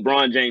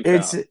LeBron James.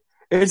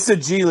 It's the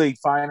G League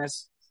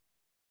finest.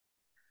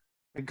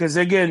 Because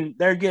they're getting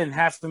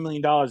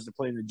 $500,000 to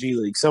play in the G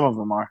League. Some of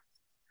them are.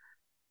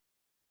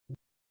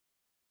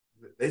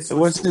 They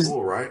switched the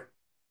rule, right?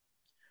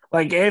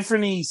 Like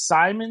Anthony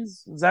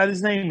Simons, is that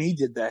his name? He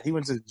did that. He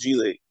went to the G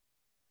League.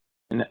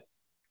 And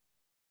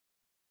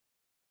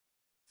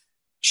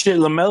shit,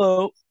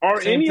 LaMelo.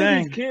 Are any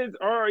of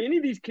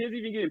these kids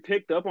even getting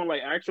picked up on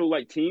like actual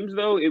like teams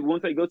though?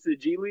 Once they go to the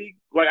G League,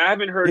 like I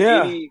haven't heard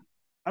any.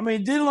 I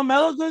mean, did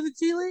LaMelo go to the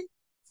G League?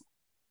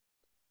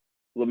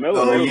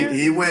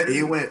 LaMelo,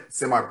 he went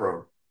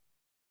semi-pro.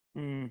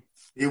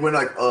 He went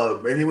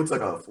he went to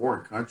like a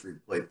foreign country,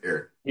 played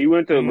there. He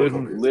went to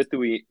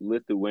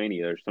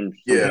Lithuania or something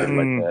like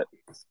that.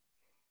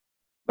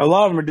 A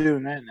lot of them are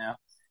doing that now.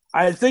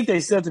 I think they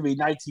still have to be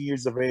 19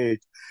 years of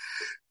age.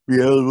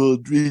 Yeah, we'll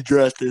be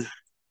drafted.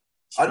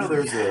 I know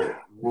there's a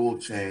rule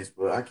change,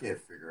 but I can't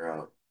figure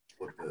out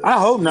what I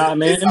hope not,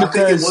 man. I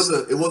think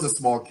it was a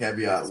small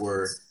caveat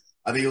where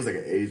I think it was like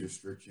an age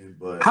restriction.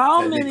 But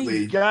how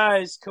many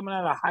guys coming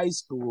out of high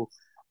school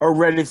are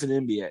ready for the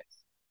NBA?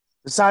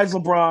 Besides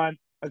LeBron,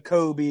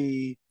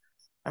 Kobe.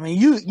 I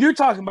mean, you're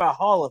talking about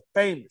Hall of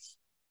Famers,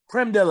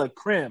 creme de la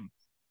creme.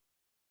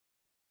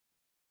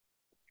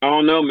 I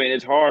don't know, man.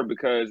 It's hard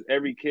because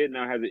every kid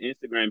now has an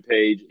Instagram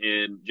page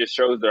and just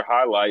shows their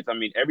highlights. I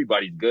mean,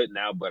 everybody's good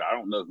now, but I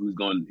don't know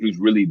who's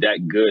really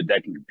that good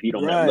that can compete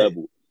on that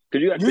level.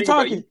 Because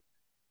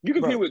you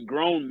compete with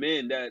grown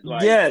men that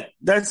like. Yeah,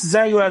 that's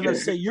exactly what I was going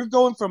to say. You're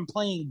going from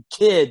playing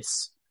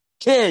kids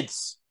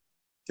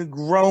to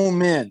grown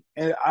men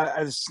at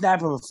a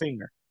snap of a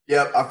finger.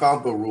 Yep, I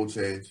found the rule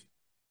change.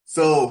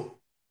 So,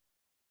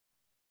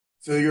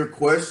 to your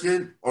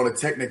question on a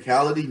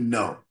technicality,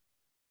 no.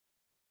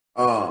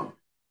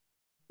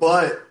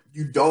 But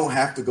you don't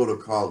have to go to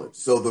college.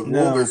 So the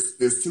rule,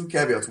 there's two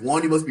caveats.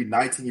 One, you must be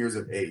 19 years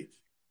of age.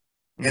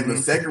 And the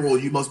second rule,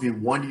 you must be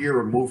 1 year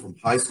removed from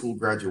high school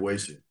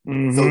graduation.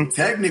 So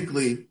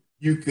technically,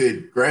 you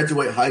could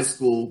graduate high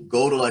school,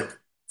 go to like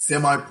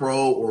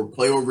semi-pro or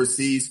play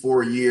overseas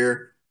for a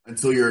year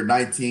until you're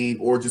 19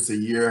 or just a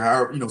year.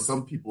 However,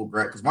 some people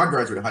because when I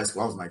graduated high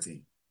school, I was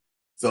 19.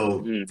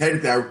 So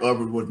technically, I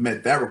would have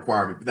met that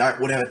requirement, but I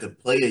would have had to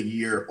play a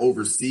year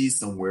overseas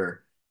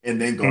somewhere and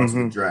then go to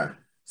the draft.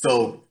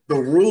 So the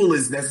rule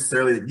is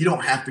necessarily that you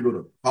don't have to go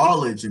to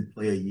college and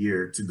play a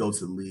year to go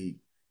to the league.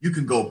 You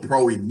can go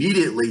pro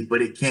immediately, but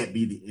it can't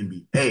be the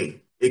NBA.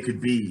 It could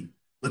be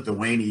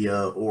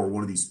Lithuania or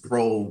one of these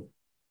pro,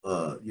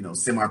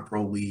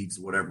 semi-pro leagues,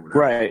 whatever.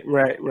 Right.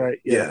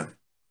 Yeah.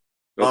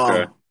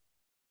 Okay.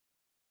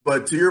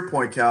 But to your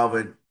point,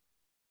 Calvin,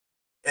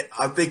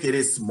 I think it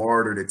is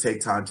smarter to take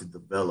time to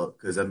develop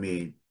because, I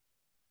mean,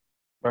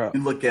 Bro.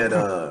 you look at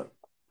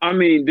I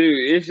mean,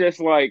 dude, it's just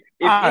like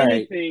All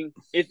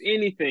if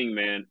anything,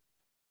 man,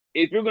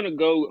 if you're gonna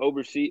go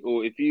overseas,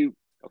 or if you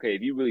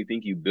really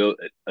think you built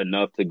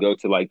enough to go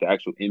to like the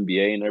actual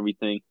NBA and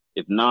everything,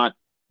 if not,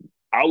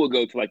 I would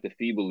go to like the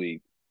FIBA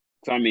league.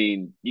 So I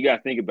mean, you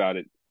gotta think about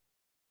it.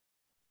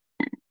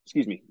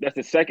 Excuse me, that's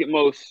the second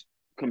most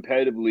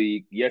competitive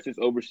league. Yes, it's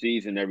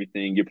overseas and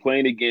everything. You're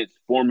playing against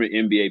former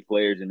NBA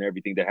players and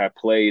everything that have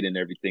played and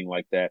everything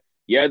like that.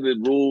 Yeah, the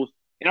rules,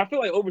 and I feel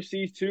like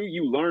overseas too,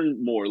 you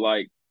learn more,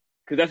 like,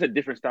 because that's a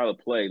different style of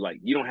play.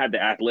 Like, you don't have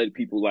the athletic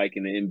people like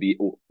in the NBA.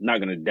 Well, not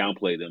going to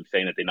downplay them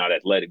saying that they're not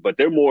athletic, but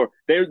they're more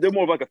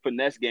of like a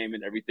finesse game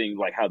and everything,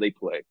 like how they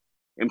play.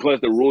 And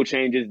plus, the rule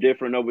change is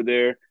different over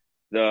there.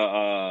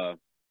 The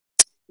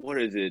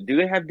what is it? Do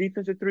they have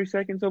defense at 3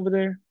 seconds over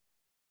there?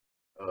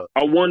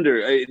 I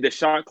wonder. The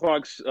shot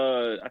clocks.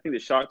 I think the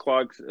shot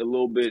clocks a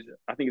little bit.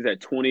 I think it's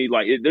at 20.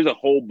 Like, there's a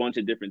whole bunch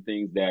of different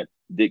things that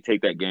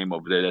dictate that game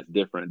over there. That's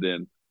different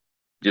than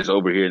just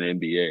over here in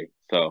the NBA.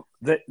 So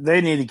they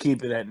need to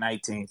keep it at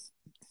 19.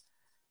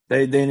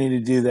 They need to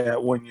do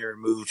that 1 year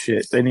remove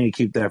shit. They need to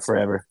keep that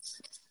forever.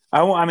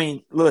 I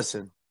mean,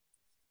 listen.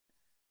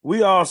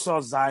 We all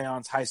saw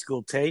Zion's high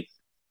school tape.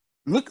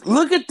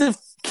 Look at the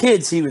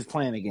kids he was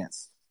playing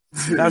against.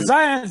 Now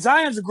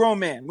Zion's a grown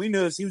man. We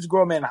knew this. He was a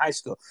grown man in high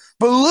school.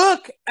 But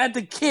look at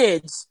the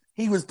kids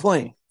he was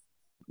playing.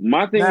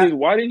 My thing is,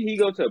 why didn't he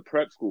go to a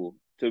prep school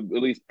to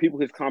at least people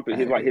his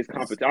competition?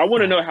 I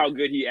want to know how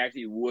good he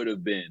actually would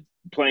have been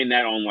playing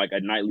that on like a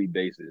nightly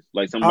basis,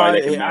 like somebody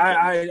that can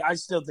match I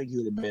still think he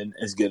would have been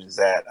as good as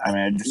that. I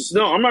mean,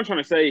 no, I'm not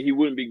trying to say he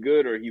wouldn't be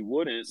good or he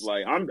wouldn't.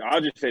 Like,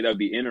 I'll just say that'd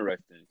be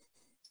interesting.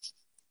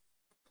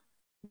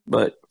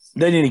 But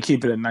they need to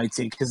keep it at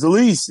 19 because at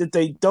least if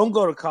they don't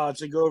go to college,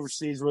 they go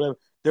overseas, whatever.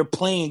 They're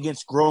playing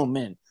against grown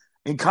men.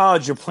 In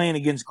college, you're playing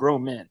against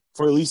grown men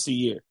for at least a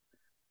year,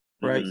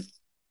 right? Mm-hmm.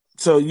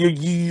 So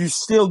you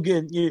still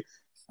get you.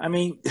 I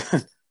mean,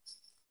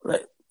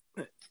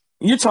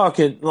 you're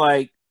talking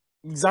like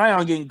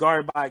Zion getting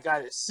guarded by a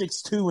guy that's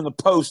 6'2" in the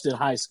post in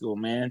high school,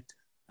 man.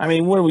 I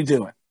mean, what are we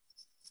doing?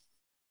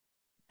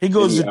 He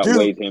goes to Duke.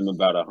 Outweighs him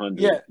about 100.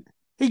 Yeah,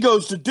 he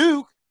goes to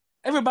Duke.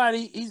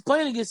 Everybody he's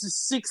playing against is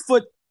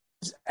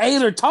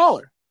 6'8" or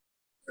taller.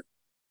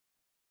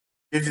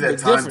 Gives you that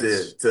time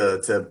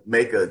to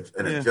make an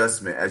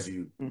adjustment as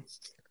you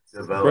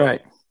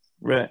develop.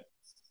 Right.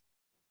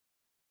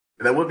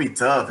 And that would be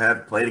tough.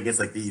 Have played against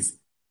like these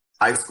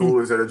high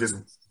schoolers that are just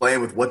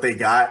playing with what they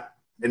got,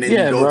 and then you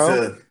go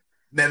to.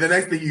 Then the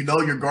next thing you know,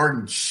 you're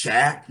guarding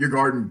Shaq. You're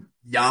guarding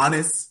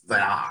Giannis.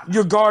 Like,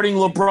 you're guarding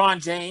LeBron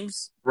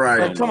James. Right.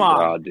 Like, come on,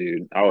 God,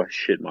 dude. I would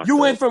shit myself. You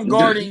went from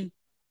guarding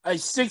a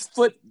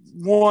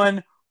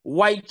 6'1"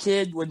 white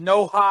kid with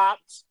no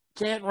hops,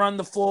 can't run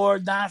the floor,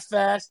 not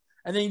fast,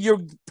 and then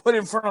you're put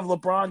in front of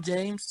LeBron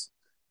James.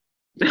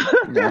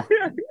 No.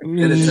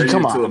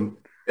 Come on.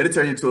 It'll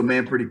turn you into a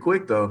man pretty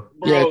quick, though.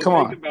 Bro, yeah, come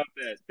on.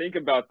 Think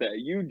about that.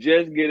 You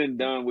just getting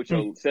done with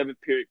your 7th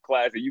period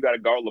class, and you got to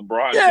guard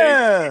LeBron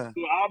James.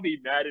 I'll be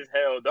mad as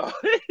hell,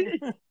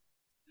 dog.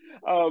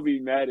 I'll be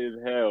mad as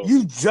hell.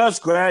 You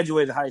just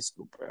graduated high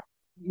school, bro.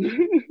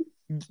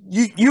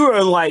 you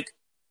are like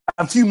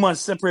a few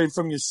months separated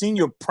from your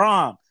senior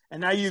prom,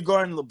 and now you're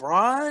guarding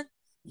LeBron?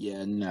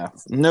 Yeah,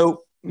 nope.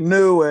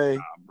 No way.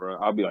 Nah, bro.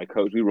 I'll be like,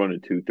 Coach, we running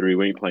 2-3.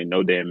 We ain't playing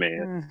no damn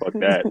man. Fuck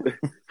that.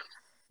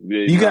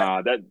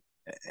 It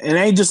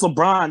ain't just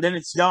LeBron. Then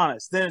it's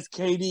Giannis. Then it's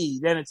KD.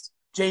 Then it's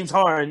James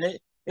Harden.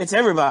 It's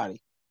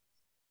everybody.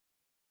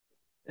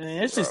 I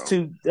mean, it's just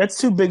that's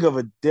too big of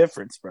a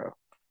difference, bro.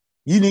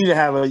 You need to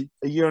have a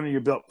year under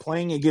your belt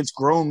playing against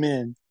grown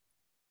men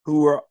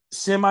who are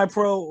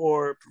semi-pro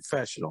or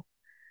professional.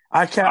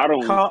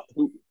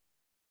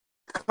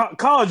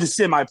 College is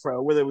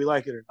semi-pro, whether we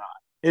like it or not.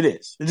 It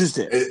is. It just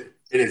is.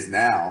 It is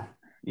now.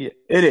 Yeah,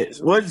 it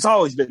is. Well, it's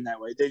always been that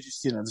way. They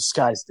just,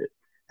 disguised it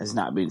as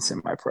not being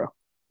semi-pro.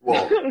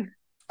 Well,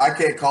 I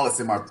can't call it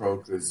semi-pro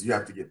because you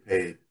have to get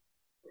paid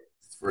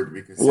for it to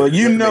be considered. Well,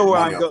 you know where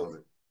I'm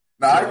going.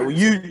 No,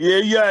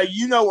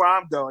 you know where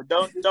I'm going.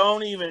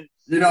 Don't even.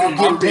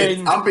 I'm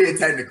being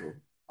technical.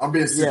 I'm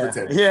being super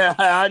technical. Yeah,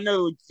 I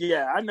know.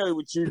 Yeah, I know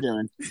what you're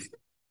doing.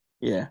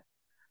 Yeah.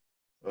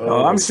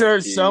 I'm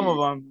sure some of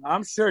them.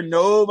 I'm sure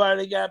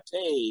nobody got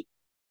paid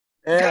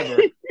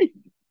ever.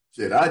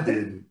 Shit, I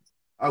didn't.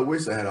 I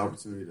wish I had an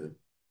opportunity to.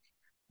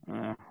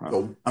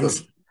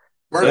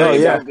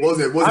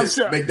 Was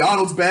it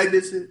McDonald's bag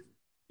this shit?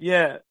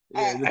 Yeah.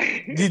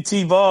 The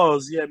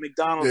T-balls. Yeah,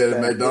 McDonald's bag. Yeah,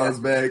 the McDonald's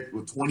bag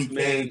with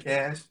 $20K in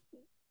cash.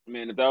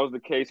 Man, if that was the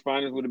case,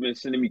 finals would have been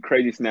sending me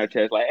crazy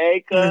Snapchats like,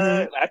 "Hey,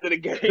 Mhm. cuz," after the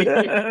game.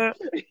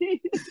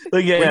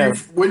 Look at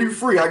When you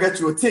free, I got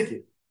you a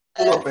ticket.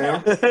 Pull up,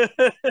 fam. him.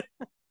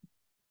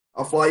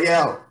 I'll fly you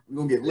out. We're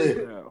gonna get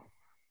lit. Bro.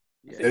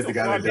 He said, "You Says the gonna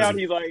guy fly that me out?" doesn't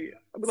He's like,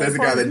 "I'm says like, the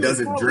guy finals, that you in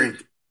doesn't college?"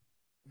 drink.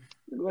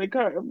 Like,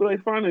 I'm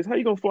like, finals, how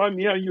you gonna fly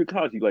me out? You in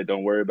college? He's like,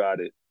 "Don't worry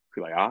about it."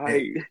 He's like, "All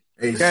right,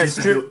 Hey, got shit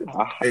to strip, do.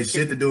 all Hey,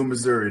 shit to do in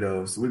Missouri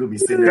though. So we're gonna be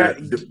sitting got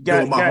there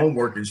doing my got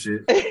homework and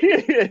shit.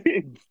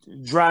 right."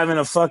 driving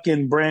a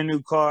fucking brand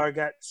new car.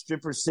 Got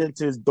strippers sent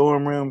to his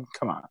dorm room.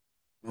 Come on.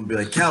 I'm gonna be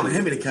like, Calvin,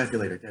 hand me the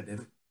calculator. God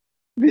damn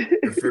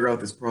it. Gotta figure out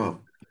this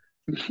problem.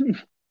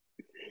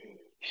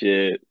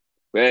 Shit.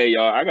 But hey,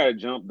 y'all, I gotta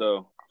jump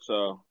though, so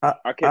All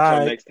I'll catch y'all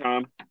right, next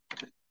time.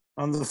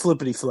 on the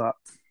flippity flop.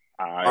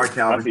 All All right, right, I'll see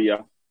Calvin.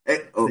 y'all. Hey,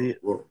 See ya.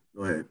 well,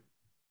 go ahead.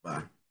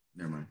 Bye.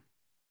 Never mind.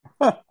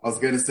 Huh. I was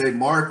gonna say,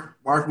 Mark,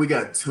 we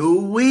got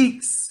 2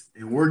 weeks,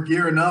 and we're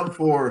gearing up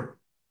for.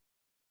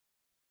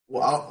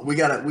 Well, we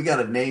gotta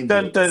name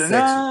Dun, the dun, dun, section.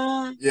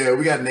 dun. Yeah,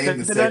 we gotta name Dun,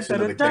 the dun, dun, section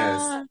dun, of dun, the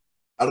cast. dun.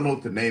 I don't know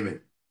what to name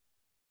it.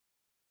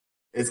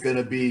 It's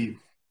gonna be,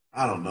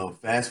 I don't know,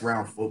 fast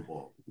round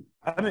football.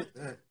 I I mean, like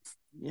that.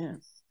 yeah.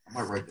 I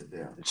might write that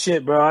down.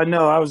 Shit, bro. I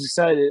know. I was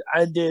excited.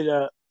 I did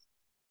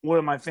one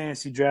of my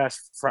fantasy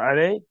drafts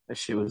Friday. That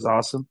shit was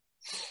awesome.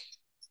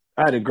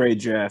 I had a great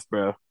draft,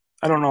 bro.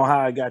 I don't know how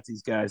I got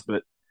these guys,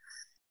 but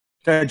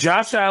got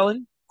Josh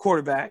Allen,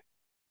 quarterback.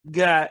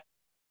 Got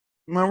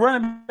my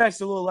running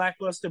back's a little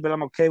lackluster, but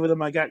I'm okay with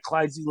him. I got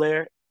Clyde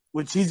Zeller,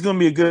 which he's going to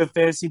be a good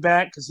fantasy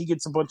back because he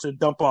gets a bunch of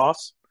dump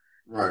offs.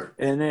 Right.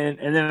 And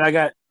then I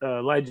got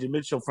Elijah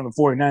Mitchell from the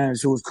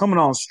 49ers, who was coming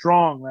on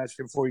strong last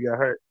year before he got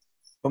hurt.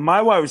 But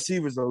my wide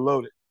receivers are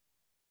loaded.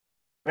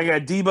 I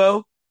got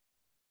Debo,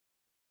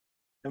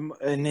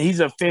 and he's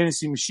a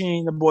fantasy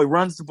machine. The boy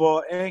runs the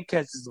ball and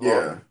catches the ball.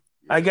 Yeah.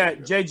 I got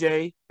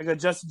JJ. I got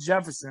Justin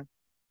Jefferson.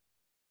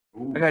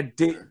 Ooh, I got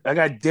okay. I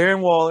got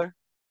Darren Waller.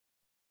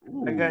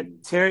 Ooh. I got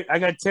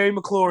Terry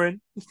McLaurin.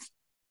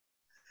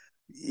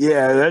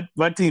 Yeah,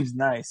 my team's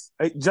nice.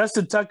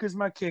 Justin Tucker's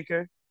my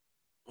kicker.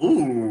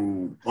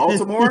 Ooh,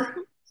 Baltimore.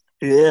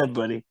 Yeah,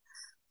 buddy.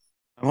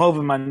 I'm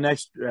hoping my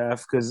next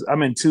draft because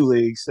I'm in 2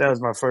 leagues. That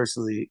was my first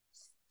league.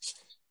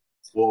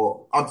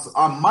 Well,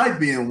 I might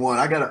be in one.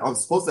 I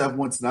was supposed to have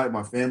one tonight with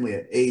my family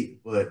at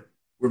 8, but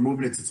we're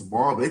moving it to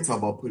tomorrow. But they talk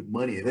about putting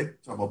money in. They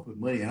talk about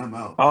putting money in. I'm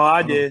out. Oh,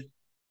 I did.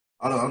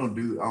 I don't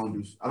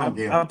I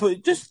gamble.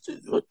 put just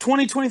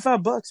 20,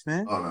 $25,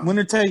 man. Oh, no.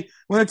 Winner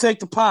take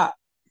the pot.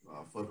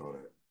 Oh, fuck all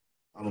that.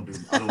 I don't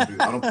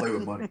play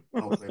with money. I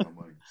don't play with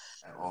money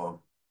at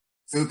all.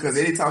 So, because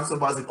anytime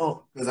somebody's like,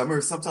 oh, because I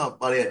remember sometimes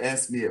somebody had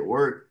asked me at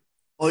work,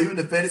 oh, you in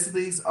the fantasy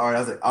leagues? All right. I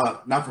was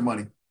like, not for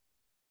money.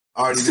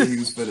 I already knew he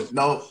was for the,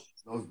 no,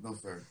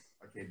 sir.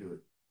 I can't do it.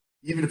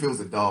 Even if it was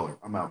 $1,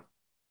 I'm out.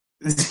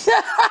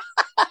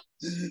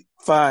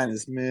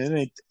 Finest, man.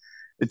 Ain't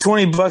the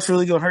 $20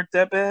 really gonna hurt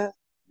that bad?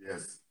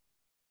 Yes.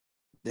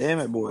 Damn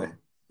it, boy.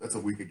 That's a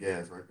week of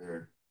gas right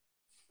there.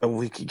 A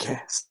week of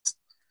gas.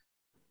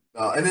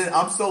 And then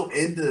I'm so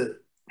into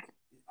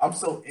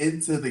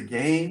the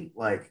game.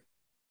 Like,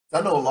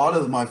 I know a lot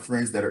of my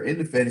friends that are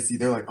into fantasy.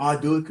 They're like, "Oh, I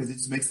do it because it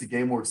just makes the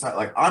game more exciting."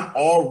 Like, I'm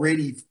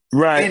already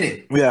Right. in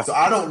it, Yeah. so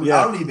I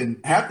don't even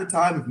half the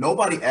time. If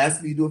nobody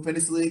asks me to do a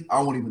fantasy league,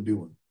 I won't even do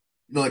one.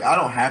 Like I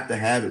don't have to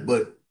have it.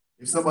 But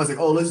if somebody's like,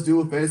 "Oh, let's do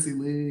a fantasy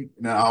league,"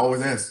 and I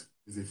always ask,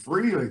 "Is it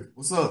free? Like,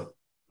 what's up?"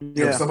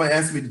 If somebody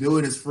asks me to do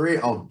it, it's free.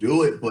 I'll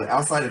do it. But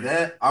outside of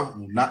that, I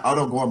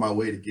don't go on my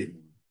way to get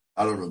one.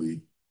 I don't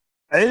really.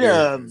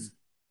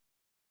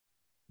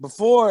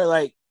 Before,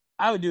 like,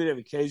 I would do it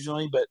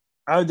occasionally, but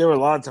there were a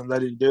lot of times I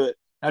didn't do it.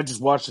 I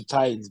just watched the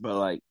Titans, but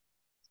like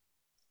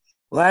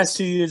last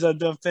 2 years I've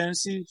done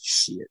fantasy.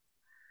 Shit,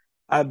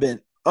 I've been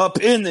up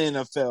in the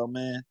NFL,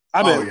 man.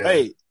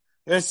 Hey,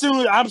 as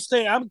soon as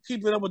I'm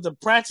keeping up with the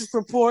practice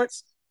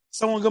reports.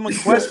 Someone going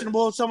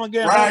questionable. Someone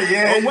getting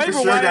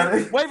waiver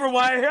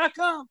wire. Here I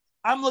come.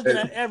 I'm looking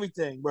at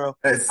everything, bro.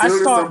 As soon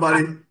as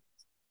somebody.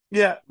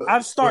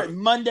 I'm starting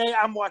Monday.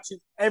 I'm watching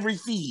every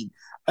feed,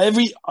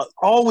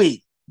 all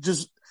week,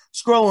 just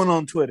scrolling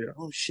on Twitter.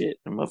 Oh shit,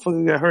 the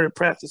motherfucker got hurt at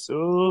practice.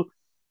 Oh,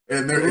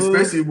 and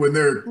especially when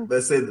they're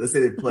let's say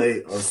they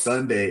play on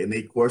Sunday and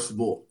they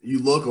questionable. You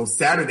look on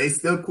Saturday,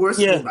 still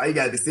questionable. Yeah. Now you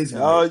got a decision.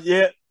 Oh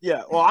yeah.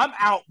 Well, I'm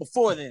out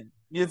before then.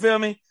 You feel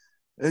me?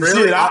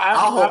 Really? Shit,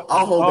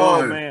 I'll hold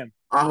on. Man.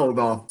 I'll hold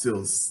off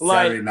till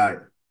Saturday night.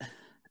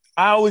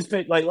 I always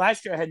pick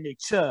last year I had Nick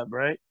Chubb,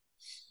 right?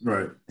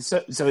 Right.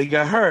 So he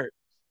got hurt.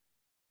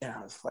 And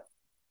I was like,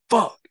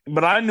 fuck.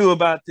 But I knew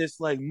about this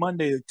like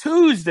Monday or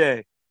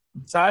Tuesday.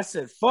 So I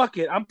said, fuck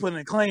it. I'm putting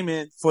a claim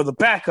in for the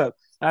backup.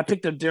 And I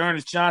picked up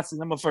D'Ernest Johnson.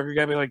 That motherfucker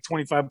got me like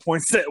 25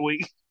 points that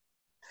week.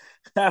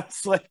 I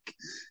was like...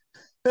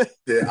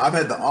 Yeah, I've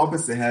had the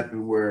opposite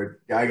happen where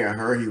a guy got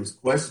hurt. He was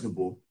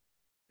questionable.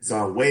 So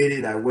I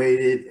waited.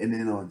 And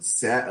then on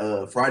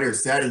Friday or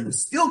Saturday, he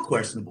was still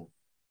questionable.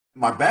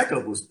 My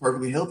backup was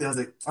perfectly healthy. I was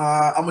like,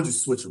 I'm going to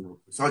just switch him real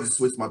quick. So I just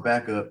switched my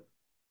backup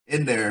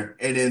in there.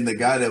 And then the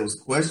guy that was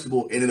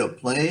questionable ended up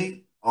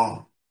playing.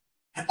 Oh,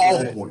 all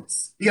the Right.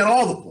 points. He got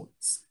all the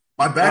points.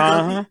 My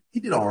backup, Uh-huh. he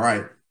did all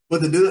right.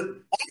 But the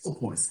dude, all the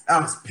points. I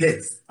was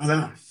pissed. I was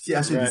like, oh, shit,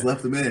 I should have just Right.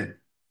 left him in.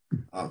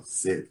 I was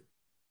sick.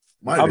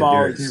 Might have I'm been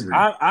Derrick always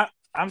Henry.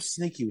 I'm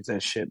sneaky with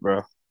that shit,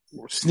 bro.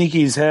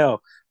 Sneaky as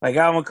hell. Like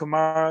Alvin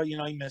Kamara, he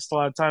missed a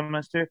lot of time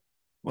last year.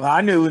 Well,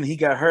 I knew when he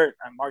got hurt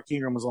and Mark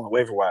Ingram was on the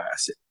waiver wire. I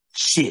said,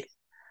 shit.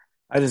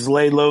 I just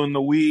laid low in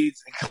the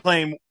weeds and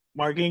claimed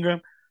Mark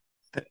Ingram.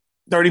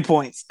 30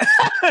 points.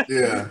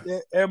 Yeah.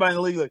 Everybody in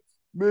the league like,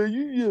 man,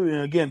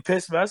 you getting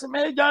pissed about it. I said,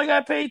 man, y'all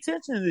gotta pay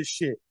attention to this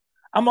shit.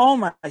 I'm on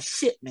my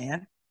shit,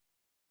 man.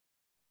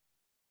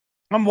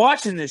 I'm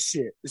watching this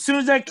shit. As soon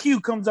as that Q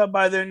comes up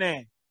by their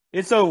name,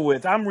 it's over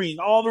with. I'm reading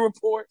all the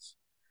reports,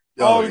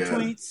 all the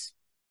tweets.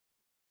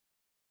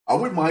 I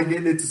wouldn't mind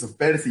getting into some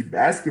fantasy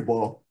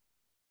basketball.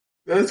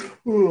 That's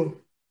cool.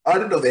 I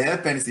didn't know they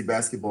had fantasy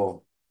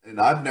basketball, and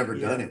I've never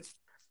done it.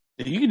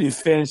 You can do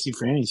fantasy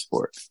for any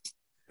sport.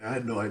 I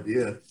had no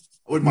idea.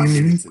 I wouldn't mind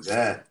getting into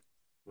that,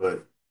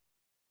 but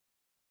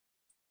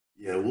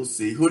yeah, we'll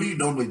see. Who do you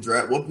normally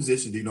draft? What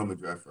position do you normally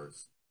draft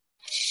first?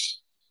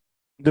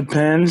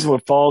 Depends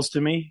what falls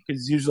to me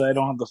because usually I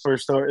don't have the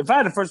first throw. If I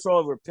had a first throw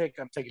over pick,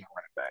 I'm taking a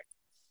running back.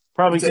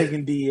 Probably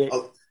taking DH.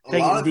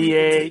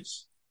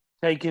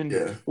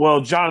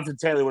 Jonathan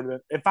Taylor would have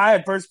been. If I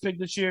had first pick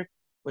this year,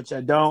 which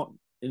I don't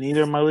in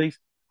either of my leagues,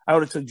 I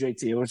would have took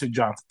JT. I would have took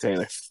Jonathan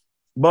Taylor.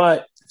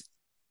 But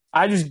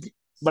I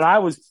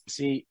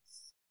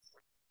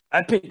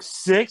picked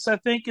 6, I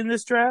think, in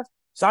this draft.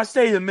 So I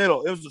stayed in the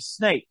middle. It was a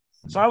snake.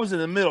 So I was in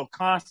the middle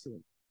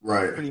constantly.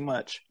 Right. Pretty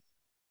much.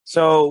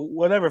 So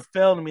whatever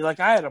fell to me, like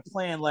I had a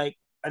plan. Like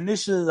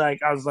initially,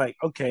 like I was like,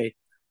 okay,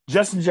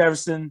 Justin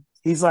Jefferson.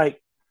 He's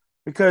like,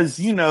 because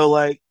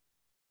like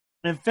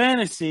in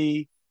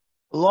fantasy,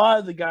 a lot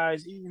of the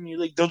guys, even in your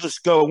league, they'll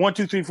just go 1,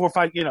 2, 3, 4,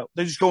 5.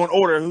 They just go in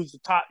order. Who's the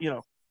top?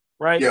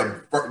 Right? Yeah,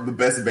 the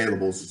best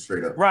available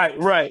straight up.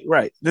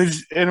 Right. They're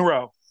just in a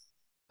row.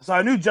 So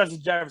I knew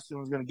Justin Jefferson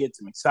was going to get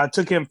to me, so I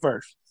took him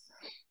first.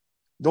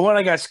 The one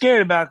I got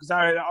scared about because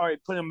I already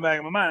put him back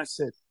in my mind. I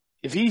said,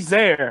 if he's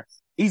there,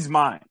 he's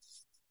mine.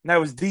 And that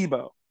was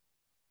Debo.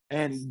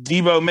 And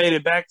Debo made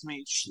it back to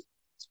me.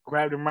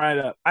 Grabbed him right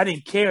up. I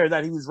didn't care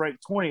that he was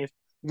ranked 20th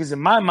because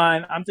in my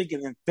mind, I'm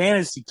thinking in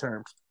fantasy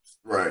terms.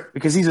 Right.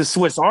 Because he's a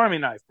Swiss Army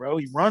knife, bro.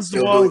 He runs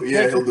the ball.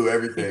 He'll do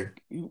everything.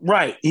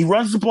 Right. He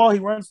runs the ball. He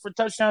runs for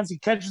touchdowns. He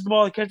catches the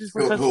ball. He catches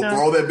for touchdowns. He'll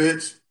throw that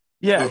bitch.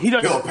 Yeah. He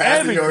does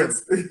everything.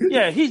 Yards.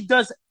 Yeah, he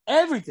does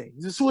everything.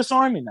 He's a Swiss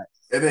Army knife.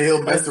 And then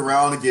he'll mess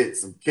around and get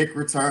some kick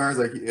returns.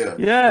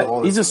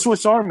 He's a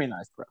Swiss Army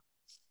knife, bro.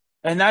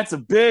 And that's a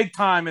big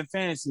time in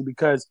fantasy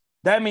because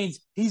that means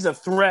he's a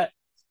threat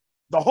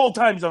the whole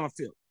time he's on the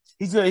field.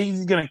 He's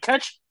gonna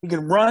catch. He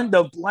can run.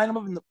 They'll line him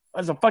up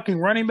as a fucking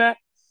running back.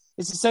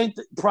 It's the same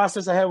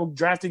process I had with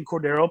drafting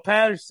Cordero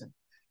Patterson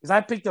because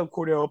I picked up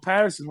Cordero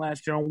Patterson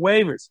last year on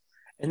waivers,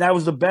 and that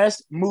was the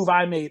best move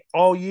I made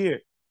all year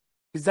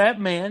because that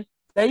man,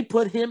 they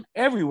put him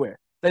everywhere.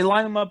 They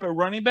line him up at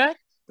running back.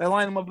 They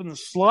line him up in the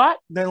slot.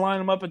 They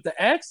line him up at the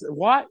X.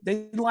 What?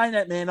 They line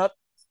that man up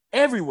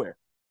everywhere.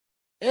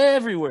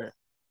 Everywhere.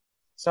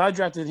 So I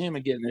drafted him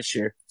again this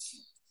year.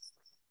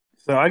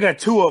 So I got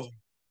 2 of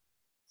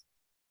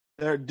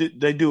them.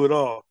 They do it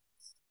all.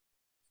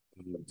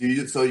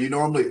 So you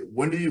normally,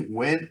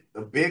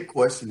 the big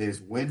question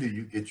is, when do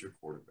you get your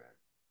quarterback?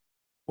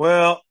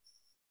 Well,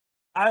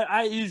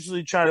 I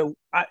usually try to,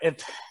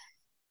 it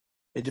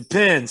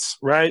depends,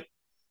 right?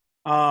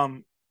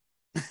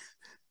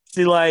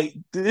 See, like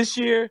this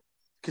year,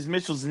 because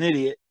Mitchell's an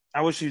idiot.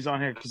 I wish he was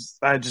on here because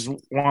I just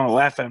want to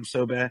laugh at him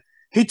so bad.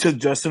 He took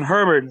Justin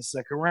Herbert in the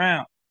second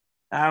round.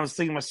 And I was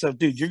thinking to myself,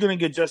 dude, you're going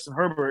to get Justin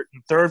Herbert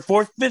in 3rd,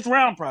 4th, 5th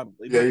round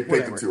probably. Yeah, he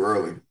picked him too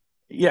early.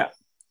 Yeah.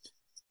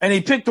 And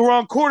he picked the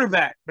wrong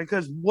quarterback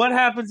because what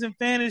happens in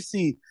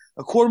fantasy?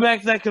 A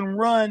quarterback that can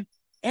run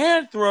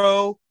and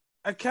throw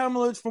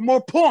accumulates for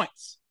more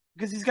points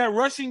because he's got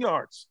rushing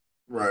yards.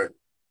 Right.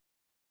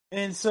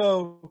 And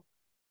so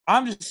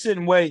I'm just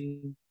sitting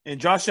waiting,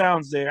 and Josh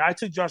Allen's there. I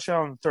took Josh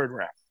Allen in the 3rd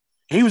round.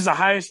 He was the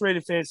highest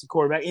rated fantasy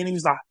quarterback, and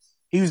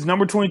he was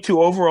number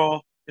 22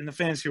 overall in the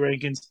fantasy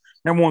rankings,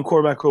 number 1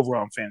 quarterback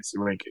overall in fantasy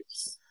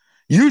rankings.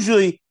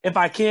 Usually, if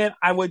I can,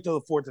 I wait till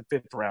the 4th or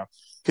 5th round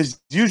because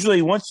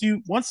usually once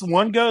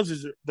one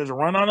goes, there's a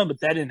run on him, but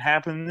that didn't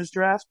happen in this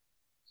draft.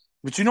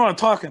 But you know what I'm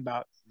talking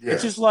about. Yeah.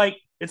 It's like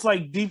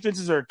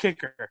defenses are a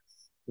kicker.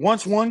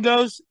 Once one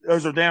goes,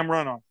 there's a damn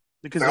run on.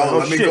 Because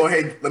let me go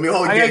ahead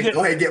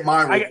and get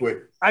mine real quick.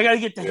 I got to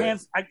get the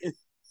hands.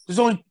 There's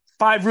only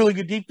 5 really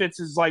good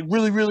defenses, like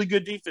really, really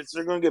good defenses.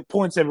 They're going to get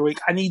points every week.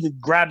 I need to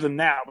grab them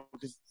now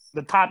because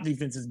the top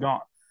defense is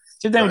gone.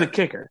 Sit down with the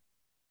kicker.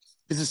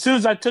 Because as soon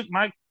as I took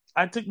my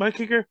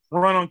kicker,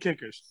 run on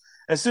kickers.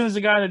 As soon as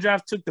the guy in the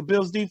draft took the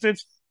Bills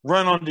defense,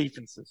 run on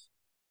defenses.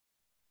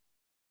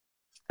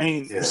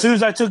 And as soon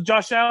as I took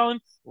Josh Allen,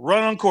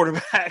 run on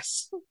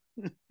quarterbacks.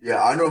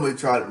 Yeah, I normally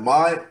try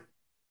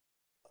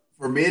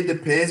for me, it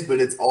depends, but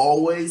it's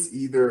always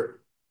either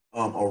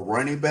a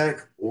running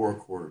back or a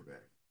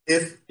quarterback.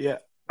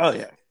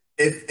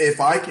 if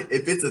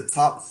it's a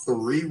top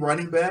three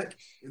running back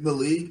in the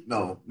league,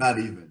 no, not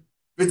even.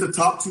 If it's a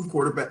top two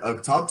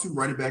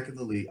running back in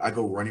the league, I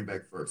go running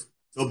back first.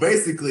 So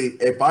basically,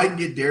 if I can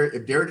get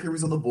if Derrick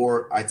Henry's on the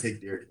board, I take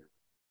Derrick Henry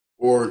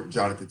or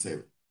Jonathan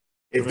Taylor.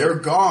 If they're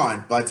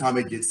gone by the time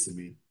it gets to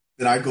me,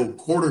 then I go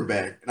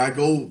quarterback, and I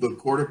go the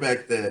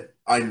quarterback that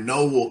I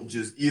know will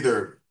just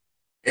either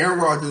Aaron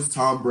Rodgers,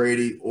 Tom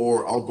Brady,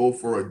 or I'll go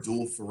for a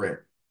dual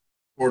threat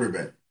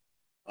quarterback.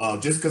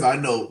 Just because I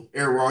know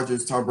Aaron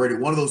Rodgers, Tom Brady,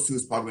 one of those two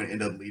is probably going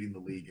to end up leading the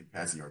league in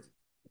passing yards.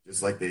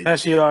 Just like they,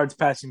 Passing yards,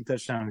 passing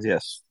touchdowns,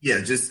 yes.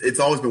 yeah, just it's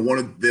always been one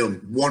of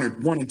them, one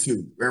and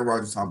two, Aaron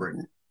Rodgers, Tom Brady,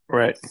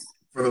 Right.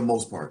 for the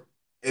most part.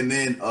 And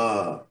then,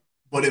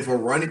 but if a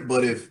running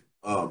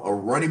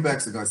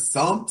back's are going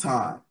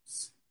sometimes,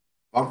 if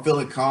I'm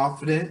feeling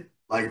confident,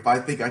 like if I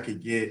think I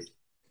could get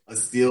a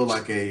steal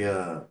like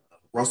a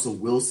Russell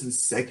Wilson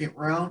second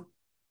round,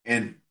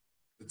 and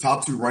the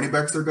top two running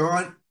backs are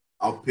gone,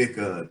 I'll pick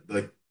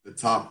the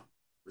top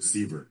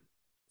receiver.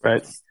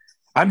 Right.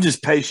 I'm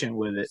just patient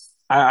with it.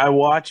 I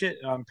watch it.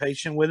 I'm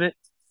patient with it.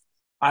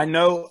 I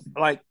know,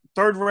 like,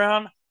 third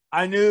round,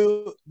 I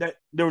knew that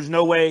there was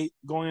no way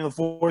going in the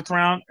fourth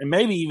round, and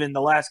maybe even the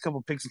last couple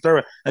of picks in third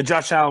round, that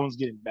Josh Allen was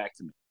getting back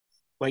to me.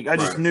 Like, I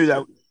just Right.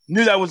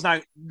 knew that was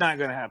not going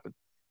to happen.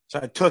 So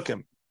I took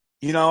him.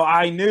 You know,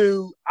 I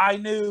knew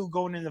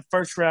going in the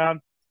first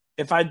round,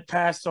 if I'd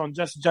passed on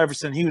Justin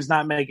Jefferson, he was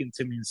not making it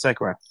to me in the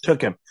second round. Took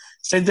him.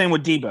 Same thing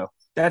with Debo.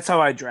 That's how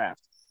I draft.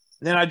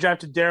 And then I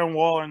drafted Darren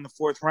Waller in the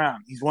fourth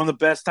round. He's one of the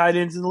best tight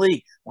ends in the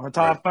league. One of the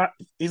top five.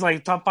 He's like a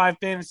top 5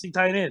 fantasy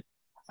tight end.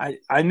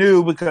 I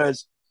knew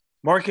because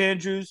Mark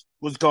Andrews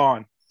was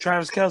gone.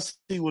 Travis Kelce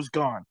was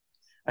gone.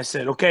 I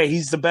said, okay,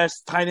 he's the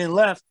best tight end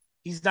left.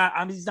 He's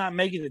not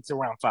making it to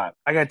round 5.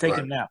 I got to take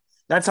him now.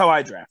 That's how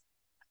I draft.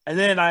 And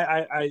then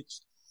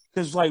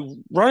because like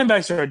running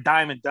backs are a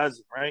dime a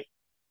dozen, right?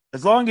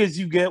 As long as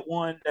you get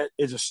one that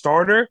is a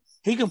starter,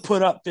 he can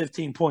put up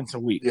 15 points a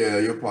week. Yeah,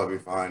 you'll probably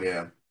be fine.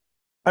 Yeah.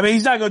 I mean,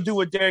 he's not going to do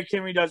what Derrick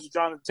Henry does or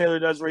Jonathan Taylor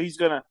does, where he's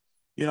going to,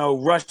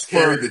 rush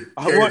carry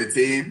the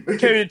team,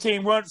 carry the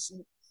team, runs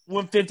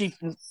 150,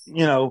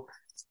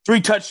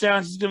 3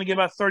 touchdowns. He's going to get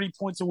about 30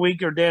 points a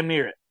week or damn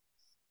near it.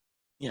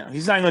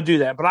 He's not going to do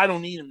that, but I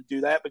don't need him to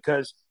do that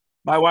because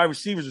my wide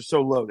receivers are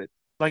so loaded.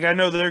 Like, I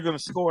know they're going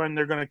to score and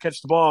they're going to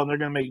catch the ball and they're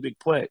going to make big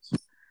plays.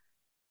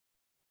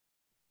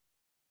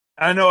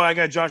 I know I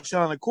got Josh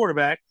Allen, the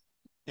quarterback,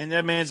 and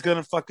that man's going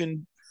to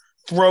fucking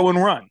throw and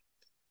run.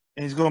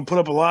 And he's going to put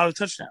up a lot of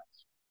touchdowns.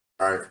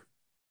 All right.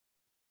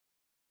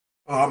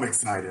 Oh, I'm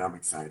excited.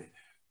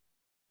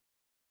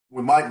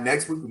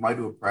 Next week we might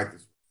do a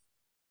practice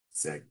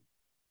segment.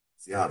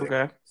 See how that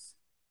goes.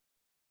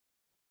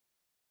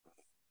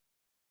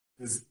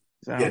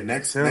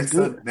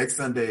 Next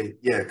Sunday.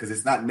 Yeah, because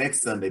it's not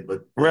next Sunday,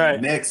 but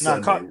next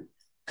Sunday.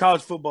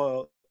 College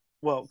football.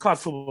 Well, college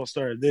football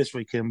started this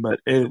weekend, but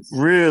it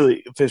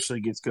really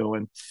officially gets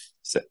going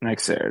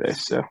next Saturday.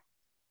 So.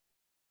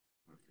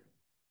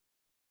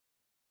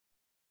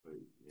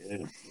 Yeah,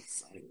 I'm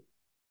excited.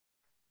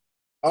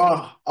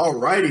 Oh, all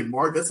righty,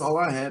 Mark. That's all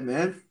I had,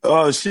 man.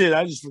 Oh, shit.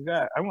 I just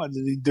forgot. I wanted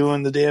to be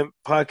doing the damn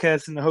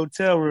podcast in the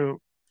hotel room.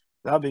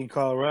 I'll be in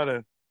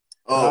Colorado.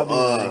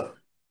 Oh,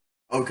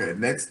 okay.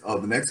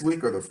 The next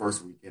week or the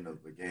first weekend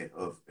of the game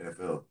of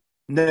NFL?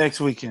 Next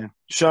weekend.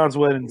 Sean's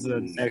wedding's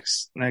the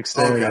next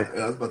Saturday. Okay,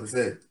 I was about to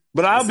say.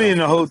 But I'll be in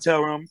the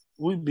hotel room.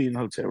 We'll be in the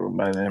hotel room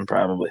by then,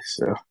 probably.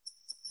 So.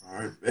 All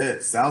right,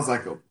 bet. Sounds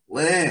like a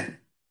plan.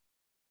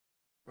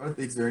 I don't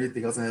think is there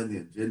anything else I had on the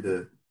agenda.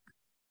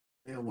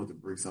 I think I want to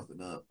bring something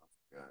up. I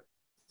forgot.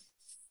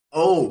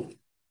 Oh,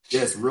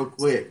 yes, real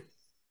quick.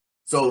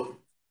 So,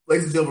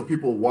 ladies and gentlemen,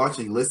 people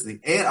watching,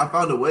 listening, and I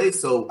found a way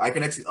so I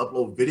can actually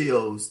upload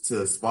videos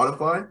to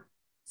Spotify.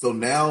 So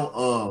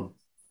now,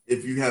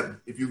 if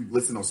you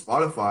listen on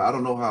Spotify, I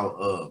don't know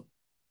how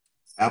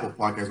Apple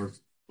Podcasts works,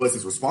 but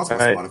it's responsible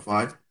for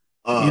Spotify.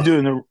 You're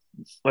doing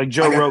like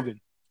Joe Rogan.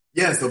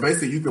 Yeah, so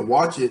basically you can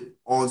watch it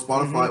on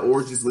Spotify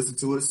or just listen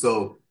to it.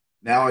 So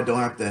now I don't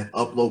have to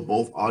upload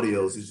both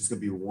audios. It's just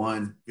going to be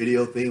one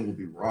video thing. We'll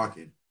be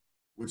rocking,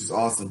 which is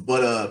awesome.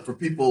 But for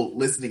people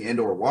listening and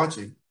or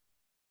watching,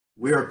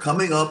 we are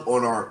coming up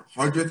on our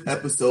 100th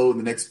episode in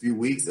the next few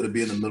weeks. It'll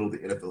be in the middle of the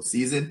NFL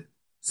season.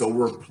 So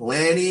we're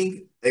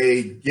planning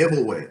a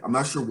giveaway. I'm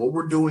not sure what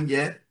we're doing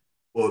yet,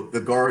 but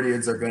the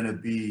Guardians are going to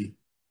be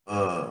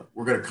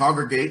we're going to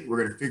congregate. We're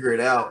going to figure it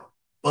out.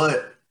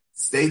 But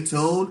stay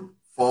tuned.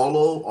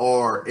 Follow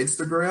our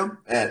Instagram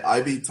at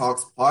IB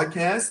Talks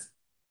Podcast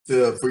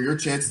for your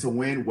chance to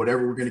win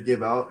whatever we're going to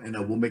give out, and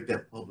we'll make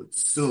that public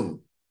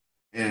soon.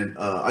 And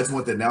I just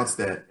want to announce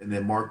that, and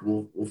then Mark,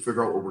 we'll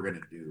figure out what we're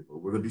going to do. But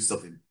we're going to do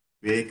something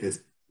big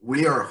because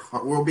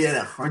we'll be at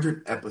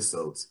 100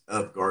 episodes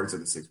of Guardians of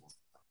the Sixth.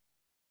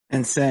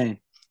 Insane.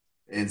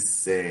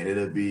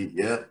 It'll be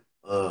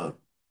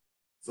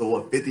so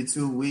what,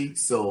 52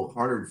 weeks, so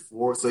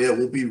 104. So yeah,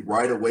 we'll be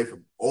right away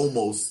from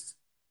almost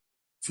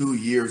 2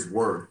 years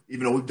worth,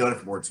 even though we've done it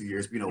for more than 2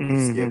 years. We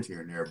skipped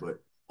here and there, but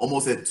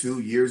almost at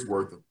 2 years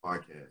worth of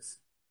podcasts.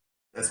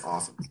 That's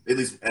awesome. At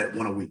least at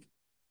one a week.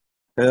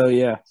 Hell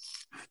yeah.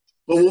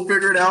 But we'll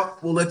figure it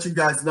out. We'll let you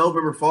guys know.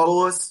 Remember,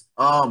 follow us.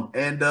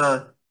 And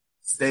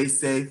stay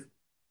safe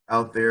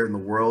out there in the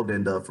world.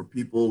 And for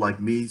people like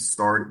me,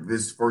 start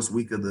this first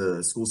week of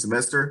the school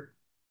semester,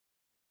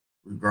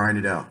 we grind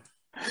it out.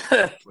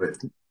 But,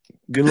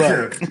 Good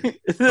luck.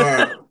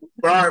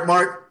 All right,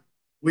 Mark.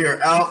 We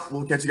are out.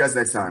 We'll catch you guys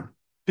next time.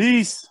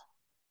 Peace.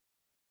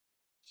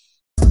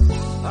 All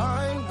right.